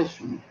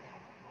conservation.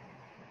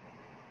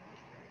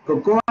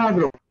 Cocoa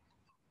agro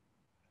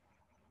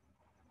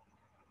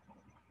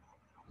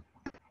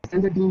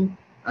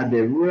at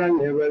the rural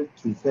level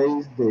to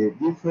face the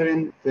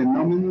different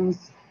phenomena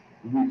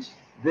which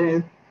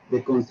threaten the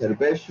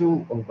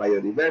conservation of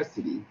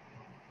biodiversity,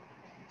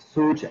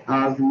 such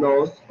as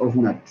loss of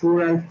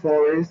natural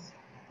forests,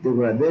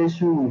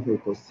 degradation of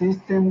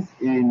ecosystems,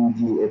 and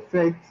the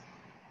effects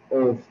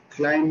of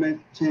climate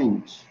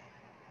change.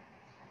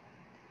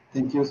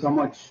 Thank you so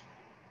much.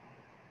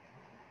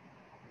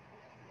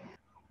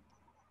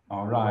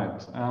 All right.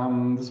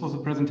 This was a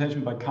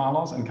presentation by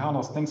Carlos. And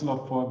Carlos, thanks a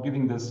lot for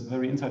giving this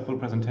very insightful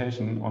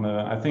presentation on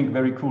a, I think,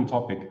 very cool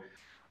topic.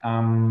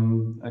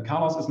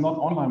 Carlos is not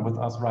online with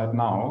us right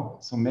now,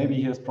 so maybe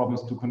he has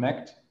problems to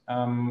connect,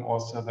 or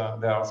so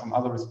there are some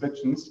other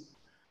restrictions.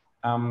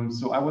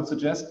 So I would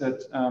suggest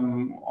that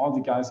all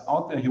the guys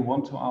out there who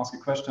want to ask a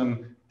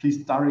question,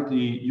 please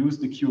directly use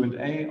the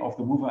Q&A of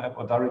the Wova app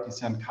or directly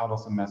send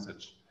Carlos a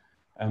message.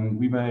 And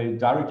we may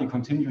directly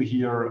continue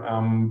here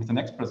with the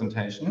next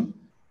presentation,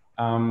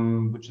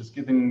 which is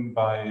given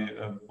by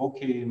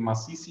Bokeh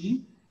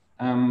Masisi,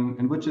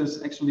 and which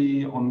is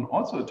actually on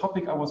also a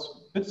topic I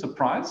was a bit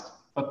surprised,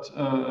 but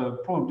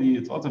probably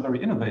it's also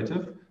very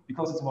innovative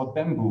because it's about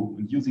bamboo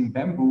and using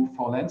bamboo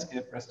for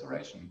landscape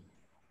restoration.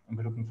 And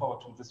we're looking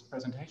forward to this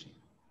presentation.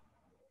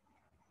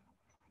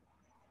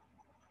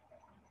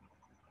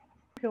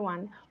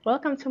 Everyone,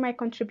 welcome to my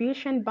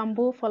contribution,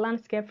 Bamboo for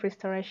Landscape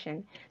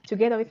Restoration.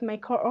 Together with my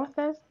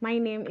co-authors, my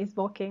name is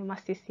Bokeh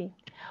Masisi.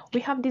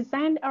 We have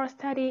designed our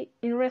study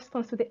in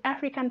response to the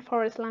African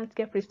Forest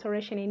Landscape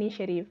Restoration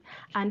Initiative,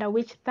 under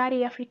which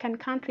 30 African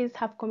countries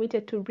have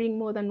committed to bring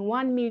more than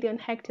 1 million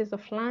hectares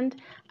of land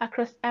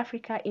across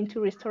Africa into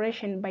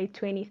restoration by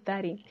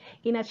 2030.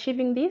 In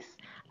achieving this,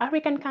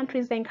 African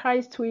countries are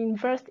encouraged to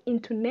invest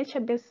into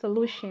nature-based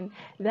solutions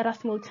that are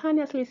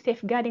simultaneously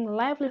safeguarding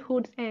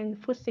livelihoods and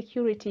food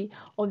security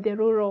of the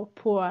rural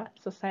poor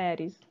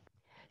societies.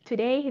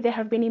 Today, there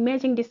have been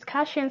emerging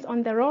discussions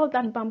on the role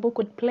that bamboo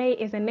could play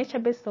as a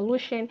nature-based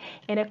solution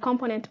and a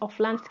component of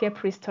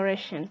landscape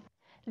restoration.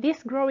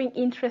 This growing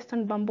interest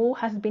in bamboo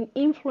has been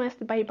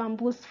influenced by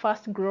bamboo's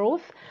fast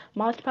growth,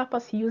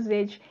 multipurpose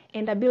usage,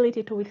 and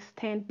ability to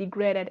withstand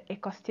degraded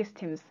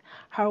ecosystems.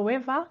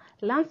 However,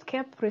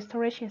 landscape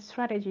restoration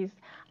strategies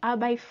are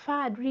by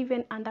far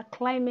driven under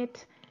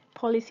climate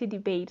policy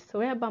debates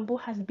where bamboo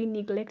has been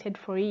neglected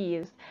for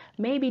years,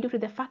 maybe due to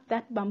the fact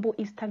that bamboo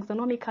is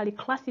taxonomically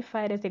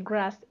classified as a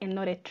grass and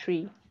not a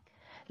tree.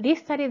 This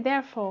study,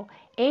 therefore,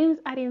 aims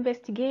at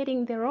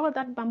investigating the role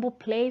that bamboo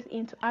plays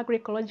into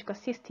agroecological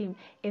system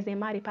as a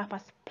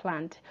multi-purpose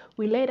plant.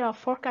 We laid our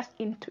focus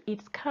into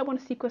its carbon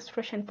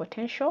sequestration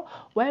potential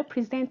while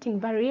presenting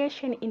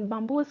variation in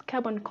bamboo's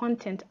carbon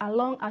content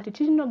along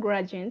altitudinal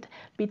gradient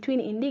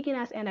between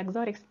indigenous and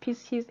exotic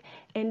species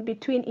and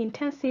between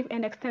intensive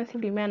and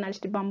extensively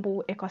managed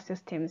bamboo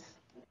ecosystems.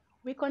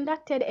 We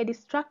conducted a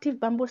destructive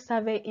bamboo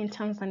survey in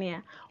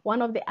Tanzania,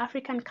 one of the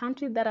African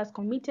countries that has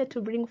committed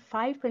to bring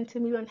 5.2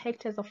 million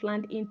hectares of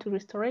land into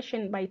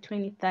restoration by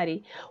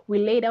 2030. We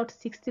laid out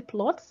 60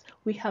 plots,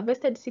 we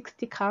harvested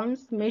 60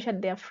 culms,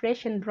 measured their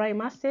fresh and dry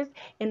masses,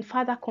 and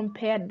further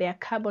compared their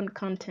carbon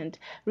content.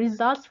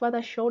 Results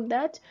further showed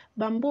that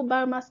bamboo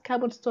biomass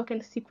carbon stock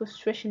and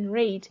sequestration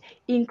rate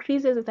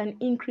increases with an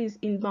increase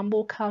in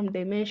bamboo culm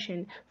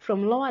dimension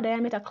from lower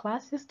diameter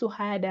classes to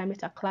higher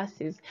diameter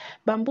classes.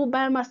 Bamboo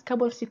biomass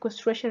carbon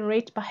sequestration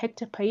rate per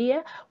hectare per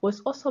year was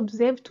also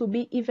observed to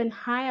be even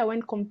higher when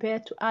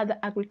compared to other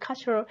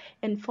agricultural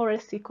and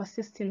forest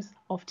ecosystems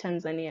of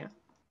Tanzania.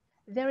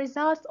 The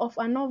results of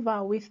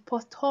ANOVA with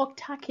post-hoc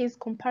Turkey's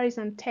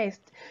comparison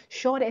test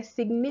showed a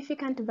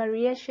significant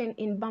variation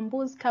in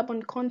bamboo's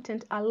carbon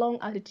content along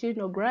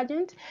altitudinal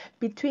gradient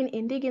between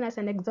indigenous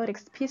and exotic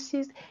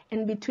species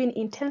and between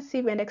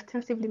intensive and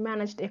extensively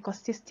managed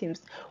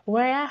ecosystems,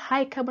 where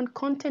high carbon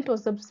content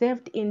was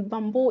observed in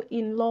bamboo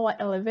in lower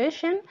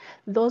elevation,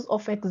 those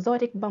of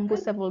exotic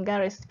Bambusa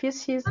vulgaris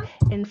species,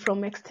 and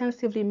from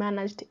extensively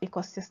managed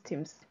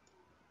ecosystems.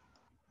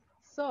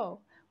 So,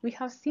 we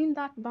have seen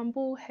that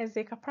bamboo has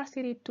a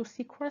capacity to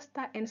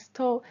sequester and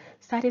store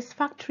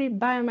satisfactory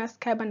biomass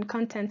carbon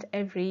content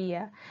every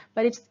year,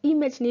 but its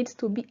image needs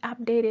to be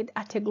updated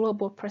at a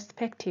global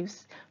perspective,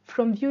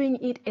 from viewing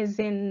it as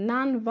a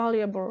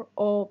non-valuable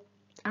or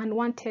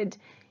unwanted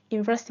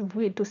invasive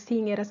weed to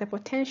seeing it as a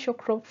potential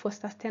crop for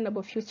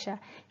sustainable future,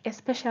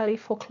 especially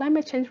for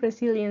climate change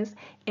resilience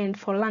and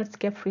for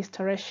landscape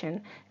restoration.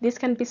 This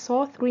can be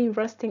solved through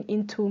investing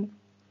into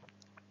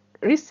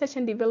research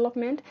and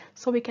development,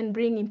 so we can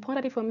bring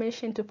important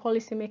information to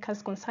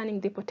policymakers concerning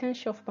the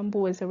potential of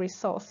bamboo as a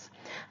resource.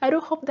 I do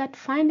hope that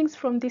findings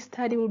from this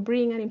study will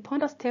bring an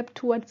important step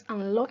towards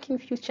unlocking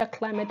future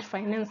climate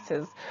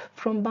finances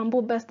from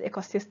bamboo-based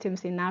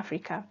ecosystems in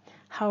Africa.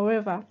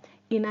 However,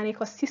 in an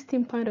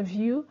ecosystem point of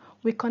view,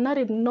 we cannot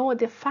ignore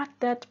the fact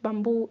that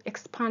bamboo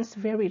expands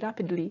very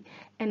rapidly,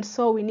 and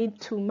so we need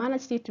to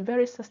manage it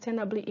very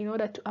sustainably in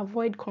order to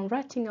avoid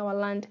converting our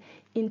land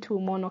into a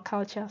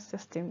monoculture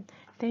system.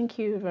 Thank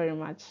you very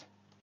much.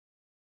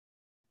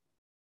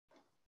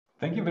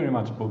 Thank you very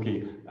much,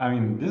 Boki. I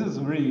mean, this is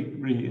really,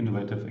 really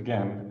innovative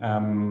again.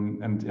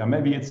 And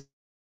maybe it's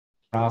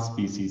grass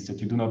species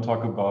that you do not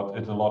talk about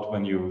it a lot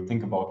when you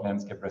think about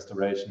landscape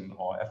restoration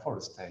or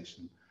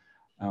afforestation.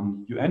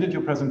 You ended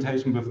your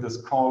presentation with this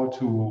call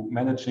to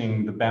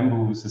managing the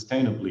bamboo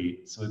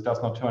sustainably, so it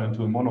does not turn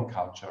into a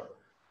monoculture.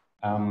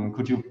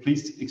 Could you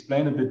please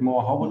explain a bit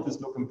more? How would this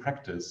look in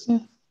practice?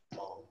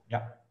 So,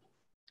 yeah.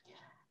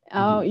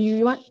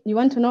 You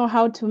want to know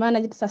how to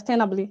manage it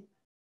sustainably?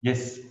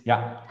 Yes,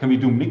 yeah. Can we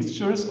do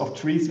mixtures of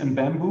trees and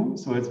bamboo?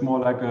 So it's more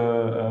like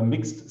a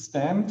mixed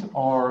stand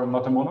or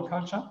not a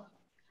monoculture?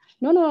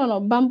 No.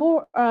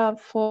 Bamboo are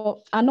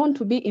known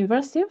to be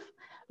invasive,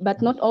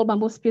 but not all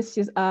bamboo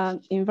species are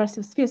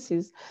invasive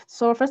species.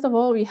 So first of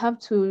all, we have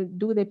to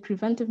do the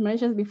preventive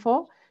measures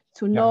before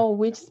to know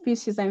which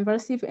species are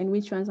invasive and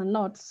which ones are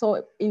not.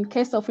 So in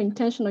case of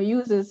intentional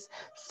uses,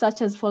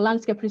 such as for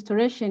landscape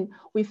restoration,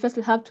 we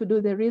firstly have to do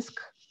the risk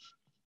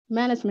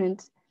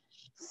management,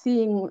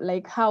 seeing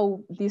like how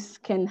this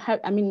can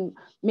help. I mean,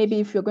 maybe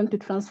if you're going to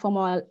transform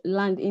our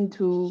land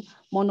into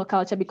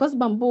monoculture, because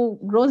bamboo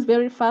grows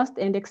very fast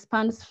and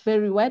expands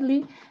very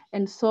widely.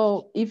 And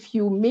so if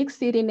you mix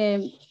it in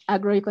an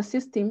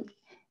agroecosystem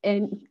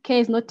and care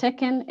is not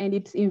taken and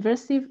it's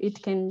invasive,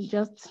 it can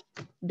just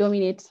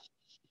dominate.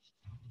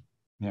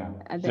 Yeah,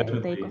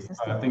 definitely.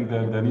 I think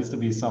that there needs to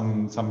be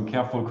some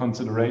careful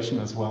consideration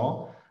as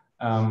well.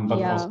 But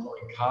for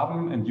storing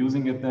carbon and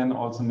using it then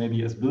also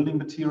maybe as building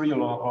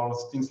material or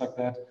things like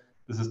that,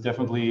 this is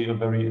definitely a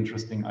very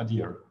interesting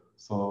idea.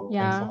 So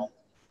thanks a lot.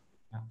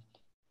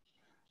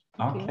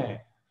 Yeah.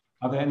 Okay.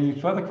 Are there any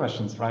further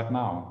questions right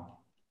now?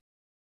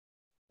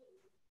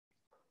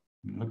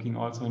 Looking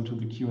also into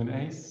the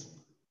Q&As.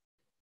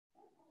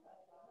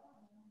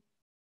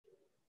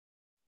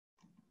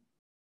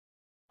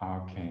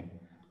 Okay.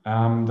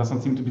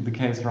 Doesn't seem to be the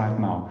case right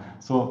now.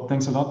 So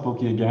thanks a lot,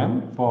 Boki,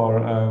 again,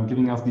 for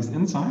giving us these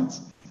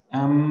insights.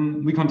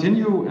 We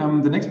continue.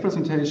 The next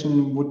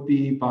presentation would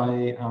be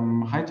by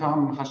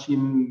Haitham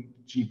Hashim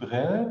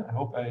Jibril. I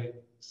hope I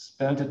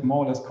spelled it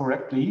more or less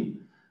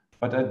correctly,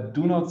 but I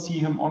do not see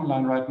him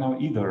online right now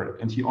either.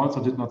 And he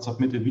also did not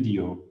submit a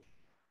video.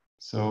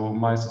 So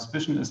my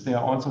suspicion is there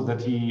also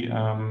that he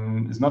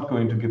is not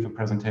going to give a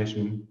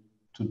presentation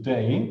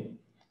today.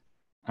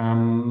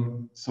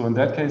 So in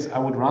that case, I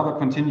would rather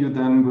continue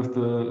then with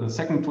the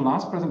second to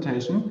last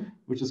presentation,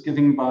 which is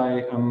given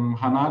by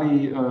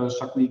Hanadi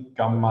Shakwi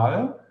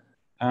Gamal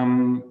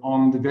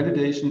on the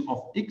validation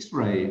of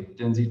X-ray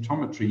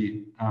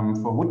densitometry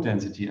for wood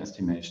density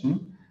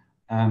estimation.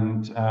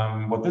 And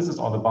what this is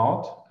all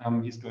about,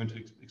 he's going to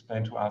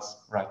explain to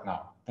us right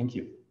now. Thank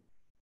you.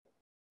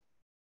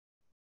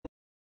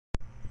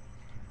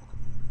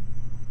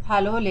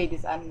 Hello,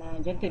 ladies and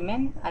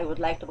gentlemen. I would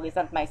like to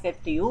present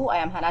myself to you. I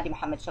am Hanadi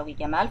Mohammed Shawi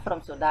Gamal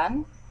from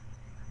Sudan.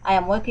 I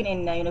am working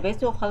in the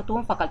University of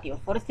Khartoum, Faculty of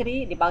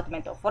Forestry,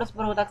 Department of Forest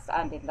Products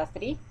and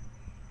Industry.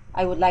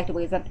 I would like to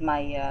present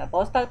my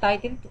poster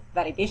titled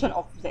Validation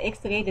of the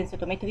X-ray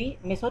densitometry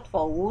method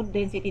for wood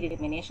density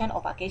determination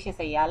of Acacia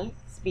sayal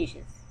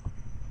species.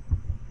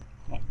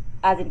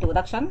 As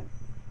introduction,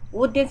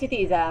 wood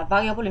density is a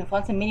variable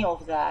influencing many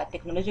of the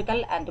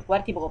technological and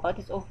quality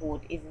properties of wood.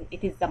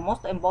 It is the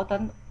most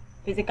important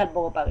physical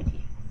property.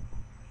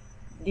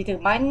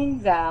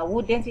 Determining the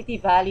wood density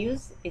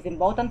values is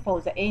important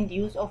for the end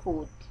use of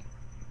wood.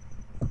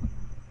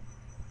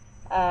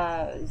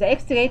 The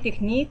X-ray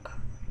technique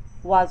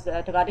was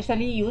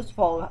traditionally used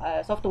for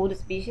softwood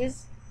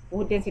species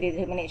wood density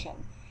determination.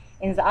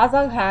 On the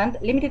other hand,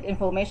 limited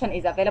information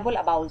is available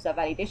about the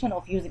validation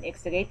of using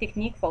X-ray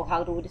technique for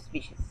hardwood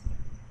species.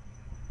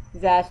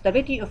 The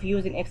suitability of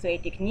using X-ray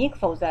technique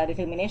for the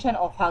determination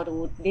of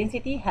hardwood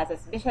density has a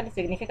special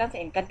significance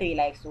in countries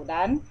like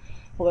Sudan,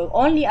 where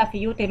only a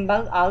few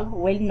timbers are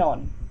well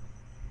known.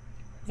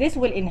 This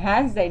will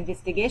enhance the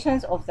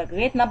investigations of the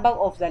great number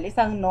of the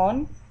lesser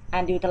known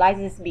and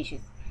utilized species,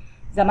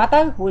 the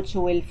matter which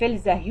will fill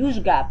the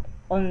huge gap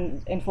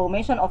on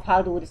information of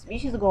hardwood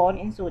species grown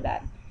in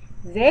Sudan.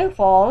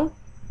 Therefore,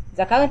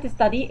 The current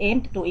study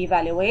aimed to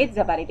evaluate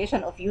the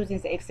validation of using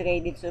the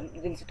X-ray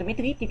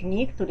densitometry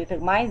technique to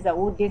determine the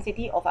wood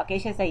density of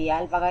Acacia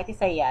sayal variety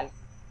sayal.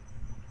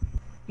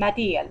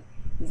 Material.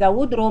 The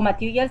wood raw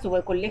materials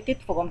were collected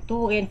from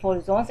 2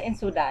 rainfall zones in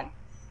Sudan.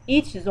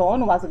 Each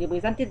zone was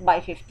represented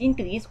by 15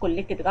 trees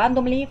collected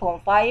randomly from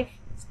 5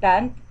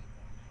 stands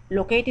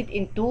located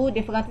in 2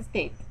 different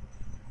states.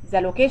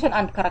 The location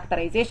and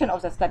characterization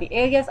of the study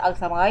areas are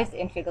summarized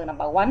in figure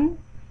number 1,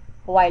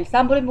 while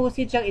sampling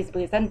procedure is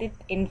presented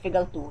in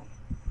figure 2.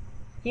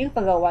 Here,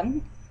 figure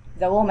 1,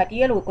 the raw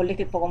material were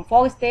collected from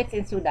 4 states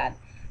in Sudan: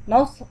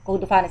 North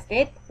Kordofan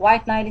State,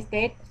 White Nile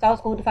State,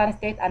 South Kordofan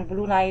State, and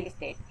Blue Nile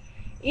State.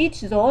 Each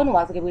zone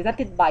was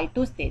represented by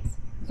 2 states.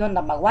 Zone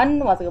number 1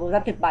 was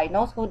represented by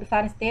North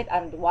Kordofan State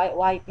and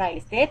White Nile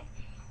State,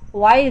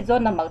 while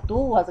zone number 2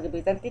 was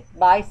represented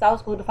by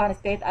South Kordofan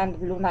State and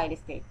Blue Nile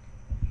State.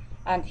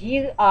 And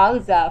here are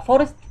the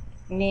forest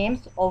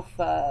names of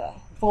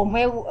from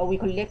where we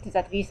collect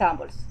the tree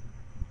samples.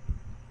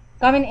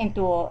 Coming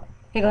into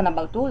figure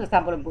number 2, the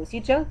sampling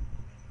procedure,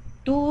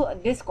 2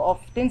 discs of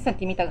 10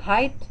 cm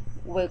height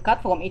were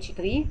cut from each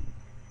tree,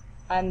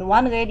 and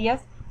 1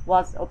 radius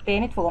was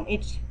obtained from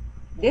each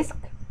disc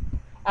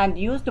and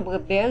used to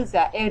prepare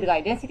the air dry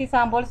density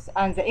samples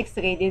and the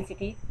X-ray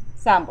density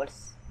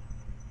samples.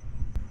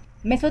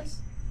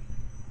 Methods.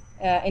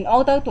 In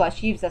order to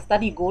achieve the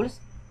study goals,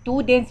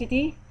 2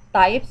 density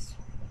types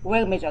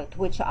were measured,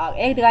 which are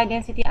air dry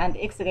density and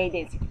X-ray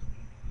density.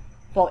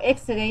 For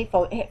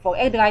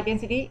air dry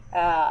density,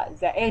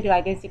 the air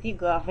dry density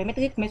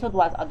gravimetric method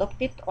was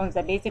adopted on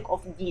the basis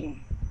of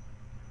DIN.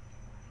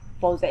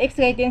 For the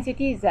X-ray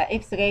density, the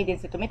X-ray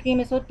densitometry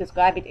method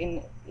described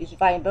in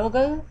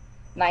Schweinberger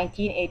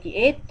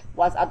 1988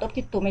 was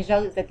adopted to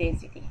measure the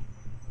density.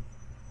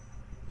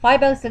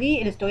 Fiber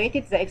 3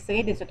 illustrated the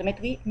X-ray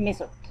densitometry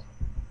method,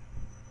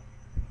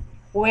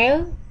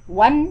 where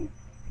 1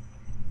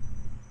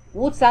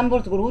 wood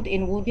samples glued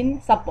in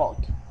wooden support,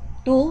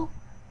 2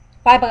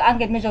 fiber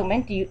angle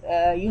measurement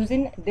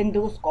using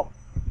dendroscope,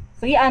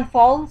 3 and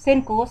 4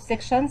 thin cross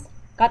sections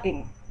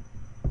cutting,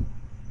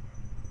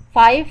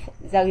 5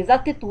 the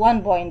resulted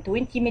 1.20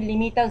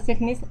 mm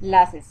thickness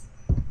lashes,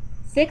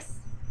 6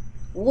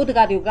 wood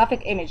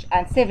radiographic image,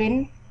 and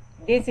 7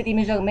 density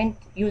measurement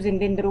using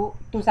Dendro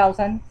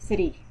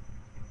 2003.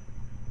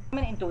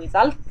 Coming into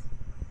result,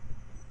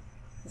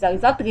 the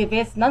result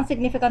reveals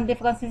non-significant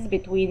differences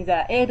between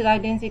the air dry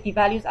density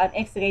values and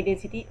X-ray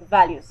density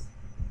values.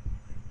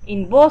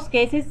 In both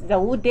cases, the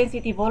wood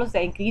density follows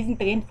the increasing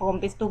trend from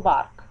base to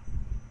bark.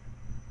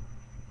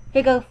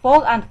 Figure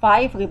 4 and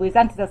 5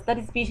 represent the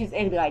study species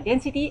air dry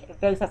density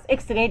versus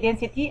X-ray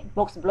density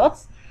box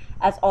plots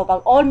as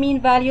overall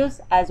mean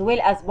values as well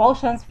as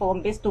portions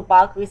from base to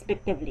bark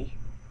respectively.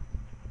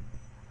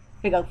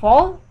 Figure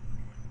 4,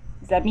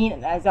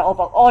 the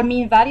overall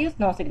mean values,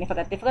 no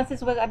significant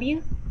differences will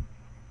appear.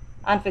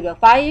 And figure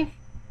 5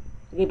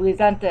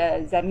 represent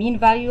the mean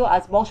value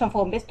as portion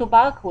from base to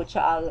bark, which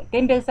are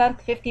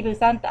 10%,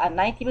 50%, and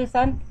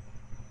 90%,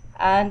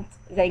 and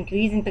the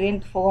increasing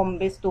trend from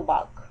base to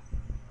bark.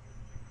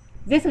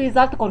 This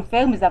result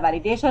confirms the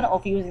validation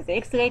of using the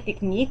X-ray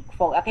technique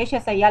for Acacia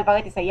sayal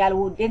variety sayal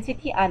wood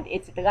density and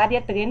its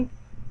radial trend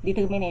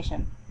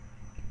determination.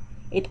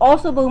 It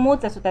also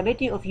promotes the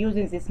suitability of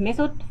using this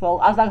method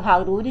for other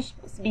hardwood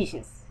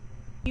species.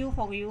 Thank you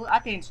for your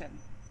attention.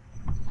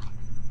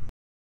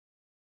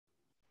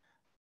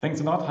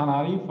 Thanks a lot,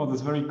 Hanadi, for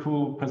this very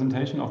cool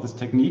presentation of this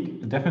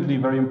technique. Definitely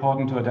very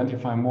important to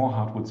identify more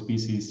hardwood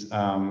species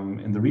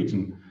in the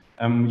region.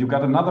 You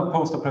got another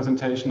poster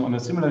presentation on a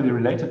similarly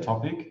related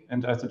topic,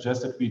 and I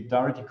suggested we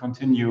directly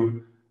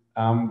continue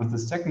with the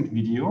second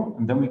video,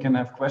 and then we can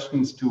have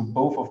questions to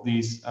both of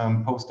these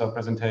poster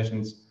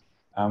presentations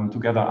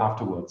together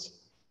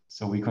afterwards.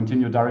 So we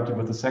continue directly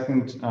with the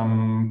second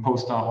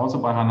poster, also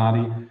by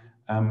Hanadi.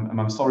 And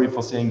I'm sorry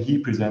for saying he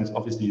presents,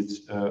 obviously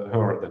it's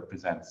her that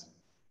presents.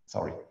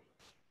 Sorry.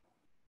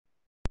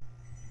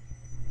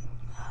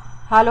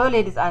 Hello,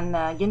 ladies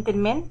and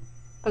gentlemen.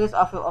 First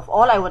of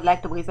all, I would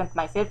like to present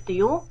myself to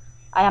you.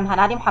 I am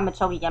Hanadi Mohammed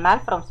Shawi Jamal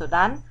from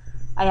Sudan.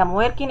 I am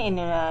working in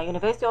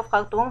University of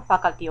Khartoum,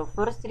 Faculty of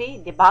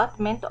Forestry,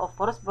 Department of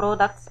Forest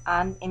Products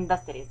and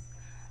Industries.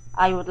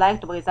 I would like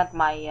to present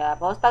my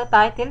poster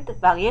titled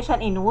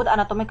Variation in Wood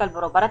Anatomical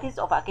Properties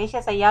of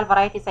Acacia sayal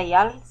variety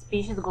sayal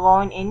species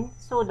grown in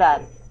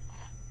Sudan.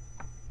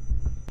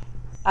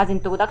 As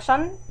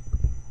introduction,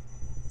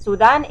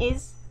 Sudan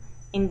is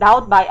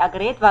endowed by a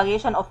great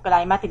variation of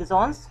climatic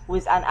zones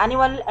with an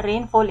annual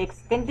rainfall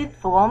extended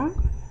from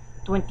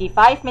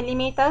 25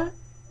 mm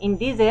in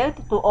desert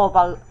to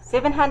over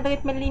 700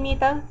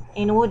 mm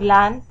in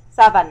woodland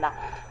savanna.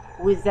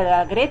 With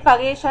the great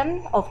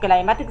variation of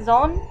climatic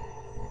zone,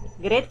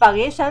 great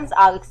variations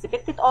are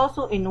expected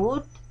also in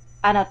wood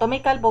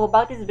anatomical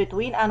properties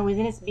between and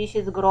within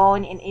species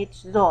grown in each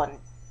zone.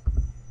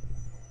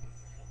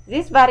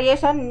 This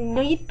variation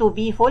needs to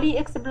be fully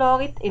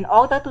explored in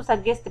order to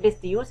suggest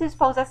best uses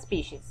for the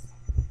species.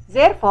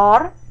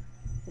 Therefore,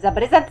 the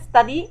present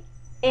study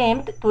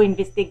aimed to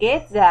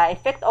investigate the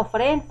effect of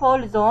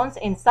rainfall zones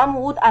in some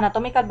wood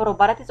anatomical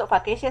properties of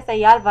Acacia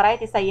sayal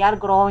variety sayal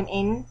grown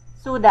in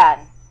Sudan.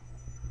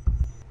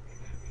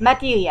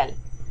 Material.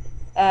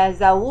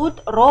 The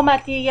wood raw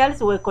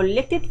materials were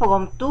collected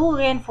from 2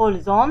 rainfall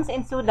zones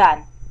in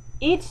Sudan.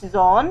 Each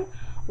zone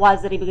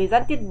was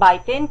represented by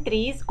 10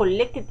 trees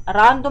collected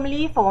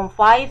randomly from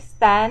 5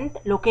 stands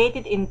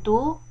located in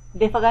 2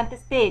 different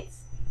states.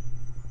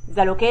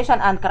 The location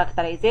and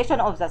characterization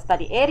of the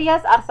study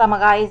areas are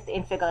summarized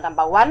in figure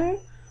number 1,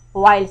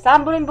 while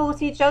sampling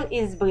procedure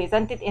is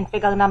presented in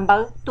figure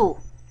number 2.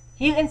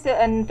 Here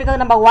in figure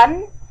number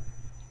 1,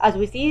 as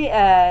we see,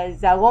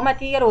 the raw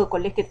material were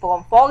collected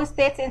from 4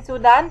 states in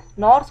Sudan: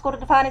 North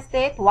Kordofan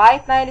State,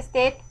 White Nile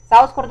State,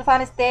 South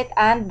Kordofan State,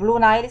 and Blue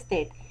Nile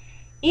State.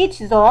 Each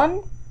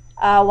zone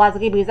was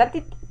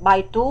represented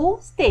by 2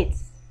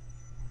 states.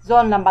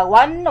 Zone number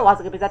 1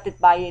 was represented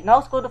by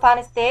North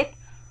Kordofan State,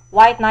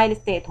 White Nile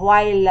State,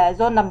 while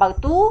zone number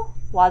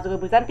 2 was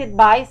represented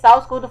by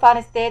South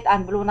Kordofan State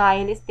and Blue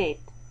Nile State.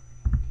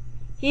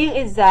 Here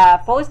is the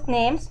first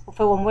names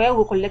from where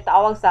we collect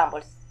our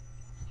samples.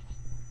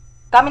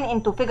 Coming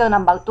into figure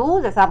number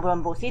 2, the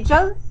sampling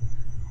procedure.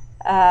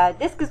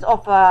 Discs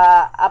of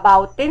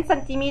about 10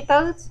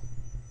 centimeters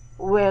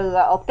were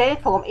obtained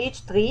from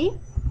each tree,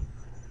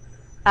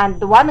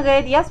 and 1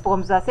 radius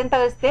from the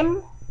center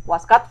stem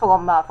was cut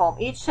from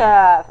each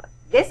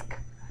disc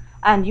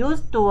and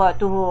used to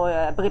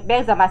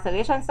prepare the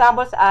maceration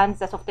samples and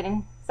the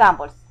softening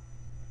samples.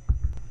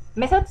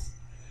 Methods.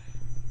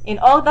 In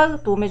order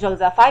to measure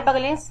the fiber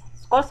length,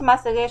 coarse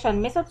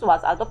maceration methods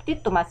was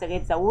adopted to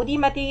macerate the woody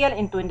material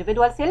into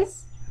individual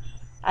cells,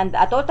 and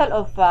a total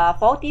of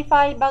 40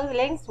 fiber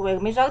lengths were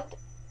measured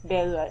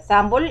per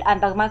sample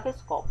under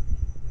microscope.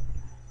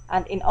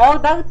 And in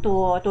order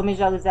to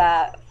measure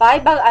the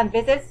fiber and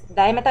vessels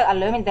diameter and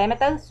lumen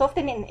diameter,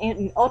 softening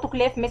in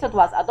autoclave method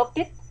was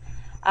adopted,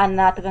 and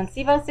a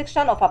transceiver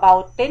section of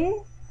about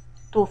 10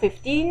 to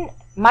 15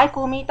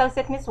 micrometer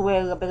thickness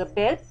were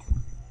prepared,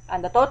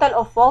 and a total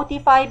of 40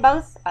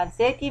 fibers and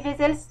 30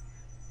 vessels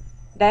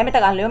diameter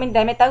and lumen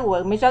diameter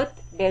were measured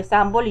per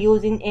sample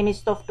using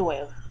image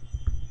software.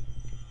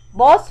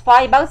 Both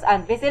fibers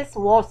and vessels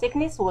wall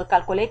thickness were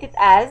calculated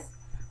as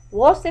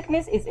wall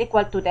thickness is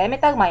equal to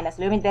diameter minus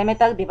lumen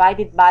diameter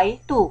divided by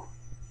 2.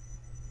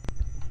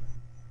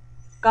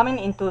 Coming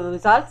into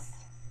results,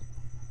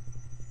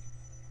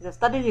 the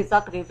study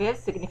result reveals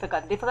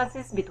significant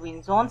differences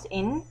between zones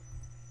in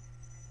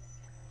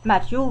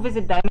mature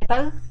vessel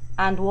diameter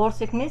and wall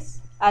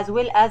thickness, as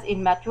well as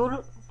in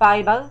mature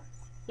fiber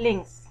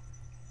lengths.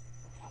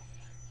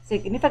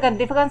 Significant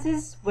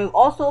differences were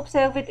also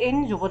observed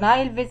in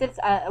juvenile vessels,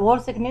 wall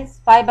thickness,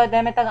 fiber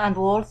diameter, and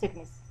wall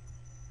thickness.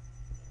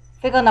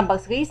 Figure number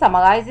 3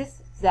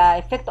 summarizes the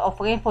effect of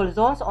rainfall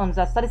zones on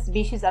the study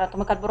species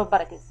anatomical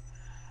properties.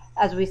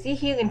 As we see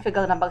here in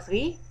figure number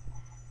 3,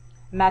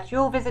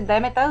 mature vessel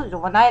diameter,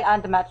 juvenile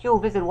and mature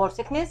vessel wall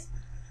thickness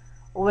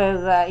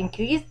were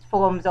increased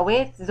from the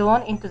wet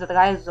zone into the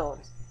drier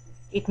zones.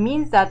 It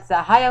means that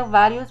the higher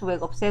values were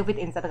observed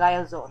in the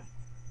drier zone.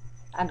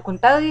 And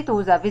contrary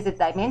to the vessel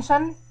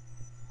dimension,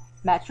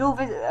 mature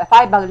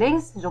fiber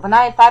length,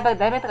 juvenile fiber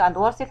diameter, and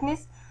wall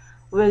thickness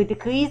were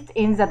decreased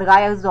in the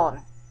drier zone.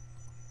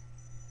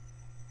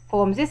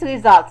 From these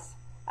results,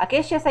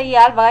 Acacia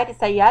sayal variety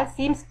sayal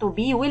seems to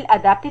be well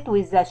adapted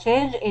with the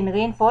change in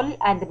rainfall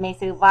and may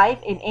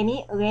survive in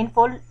any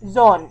rainfall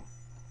zone.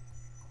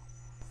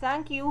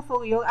 Thank you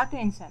for your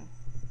attention.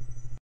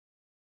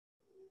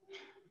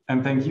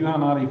 And thank you,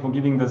 Hanadi, for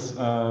giving this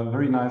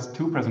very nice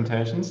 2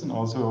 presentations, and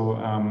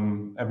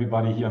also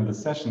everybody here in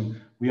this session.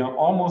 We are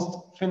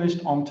almost finished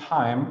on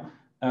time,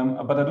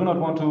 but I do not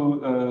want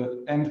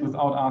to end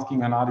without asking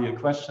Hanadi a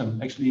question.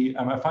 Actually,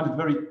 I find it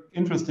very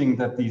interesting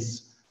that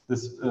this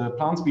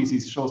plant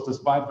species shows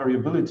this wide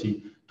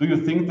variability. Do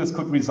you think this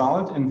could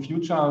result in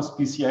future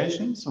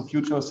speciation, so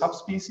future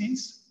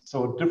subspecies,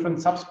 so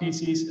different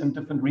subspecies in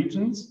different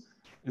regions?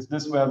 Is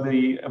this where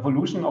the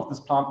evolution of this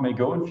plant may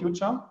go in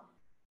future?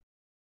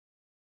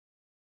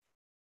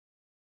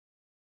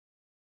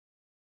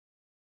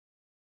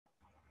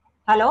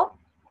 Hello?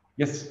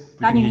 Yes.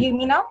 Can you hear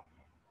me now?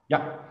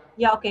 Yeah.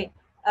 Yeah, okay.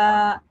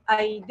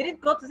 I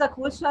didn't go to the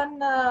question,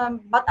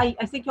 but I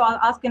think you are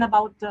asking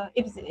about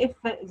if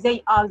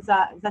they are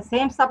the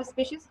same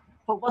subspecies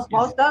for both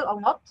bolster or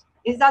not.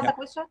 Is that the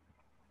question?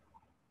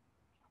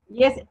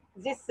 Yes,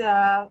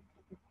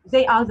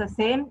 they are the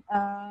same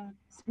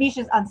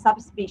species and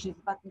subspecies,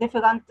 but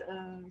different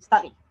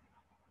study.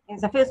 In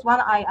the first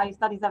one, I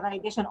studied the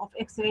validation of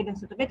X-ray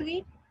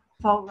densitometry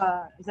for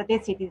the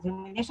density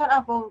determination,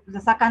 and for the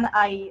second,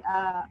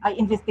 I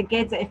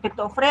investigate the effect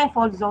of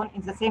rainfall zone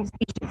in the same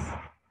species.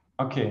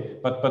 Okay,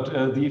 but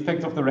the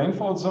effects of the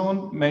rainfall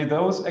zone, may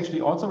those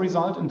actually also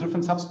result in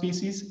different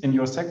subspecies in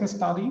your second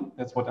study?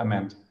 That's what I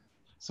meant.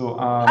 So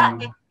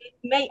it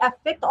may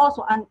affect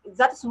also, and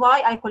that's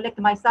why I collect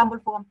my sample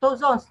from 2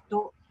 zones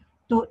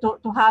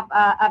to have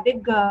a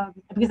big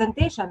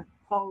presentation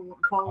for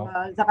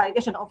the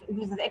validation of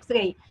using the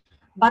X-ray.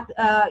 But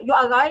you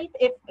are right.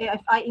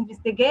 If I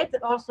investigate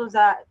also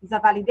the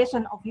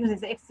validation of using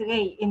the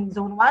X-ray in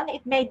zone 1,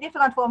 it may be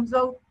different from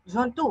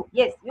zone 2.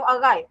 Yes, you are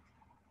right.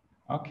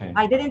 Okay.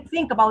 I didn't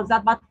think about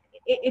that, but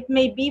it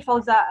may be for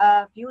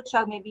the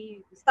future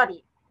maybe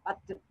study. But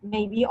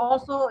maybe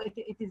also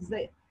it is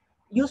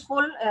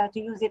useful to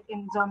use it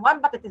in zone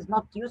 1, but it is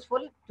not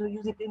useful to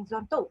use it in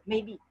zone 2.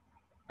 Maybe.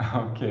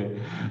 Okay,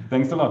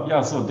 thanks a lot.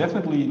 Yeah, so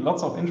definitely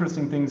lots of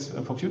interesting things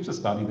for future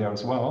study there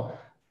as well.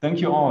 Thank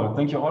you all.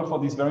 Thank you all for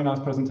these very nice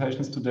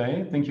presentations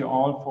today. Thank you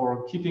all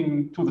for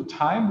keeping to the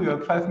time. We are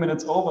 5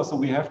 minutes over, so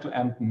we have to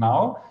end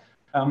now.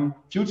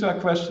 Future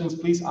questions,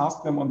 please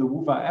ask them on the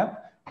Wova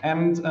app.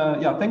 And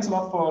yeah, thanks a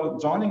lot for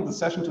joining the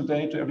session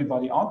today to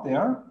everybody out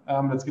there.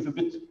 Let's give a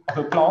bit of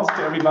applause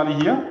to everybody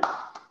here.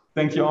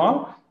 Thank you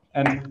all.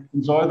 And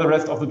enjoy the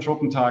rest of the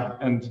Tropentag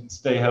and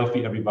stay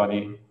healthy,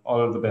 everybody.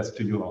 All the best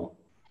to you all.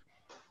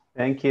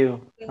 Thank you.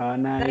 Have a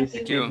nice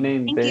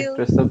evening. Thank you.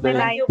 Rest of the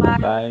Bye-bye.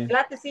 day. Bye.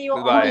 Glad to see you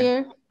all.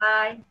 Goodbye.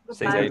 Bye.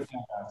 Stay Goodbye. safe.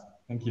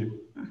 Thank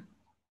you.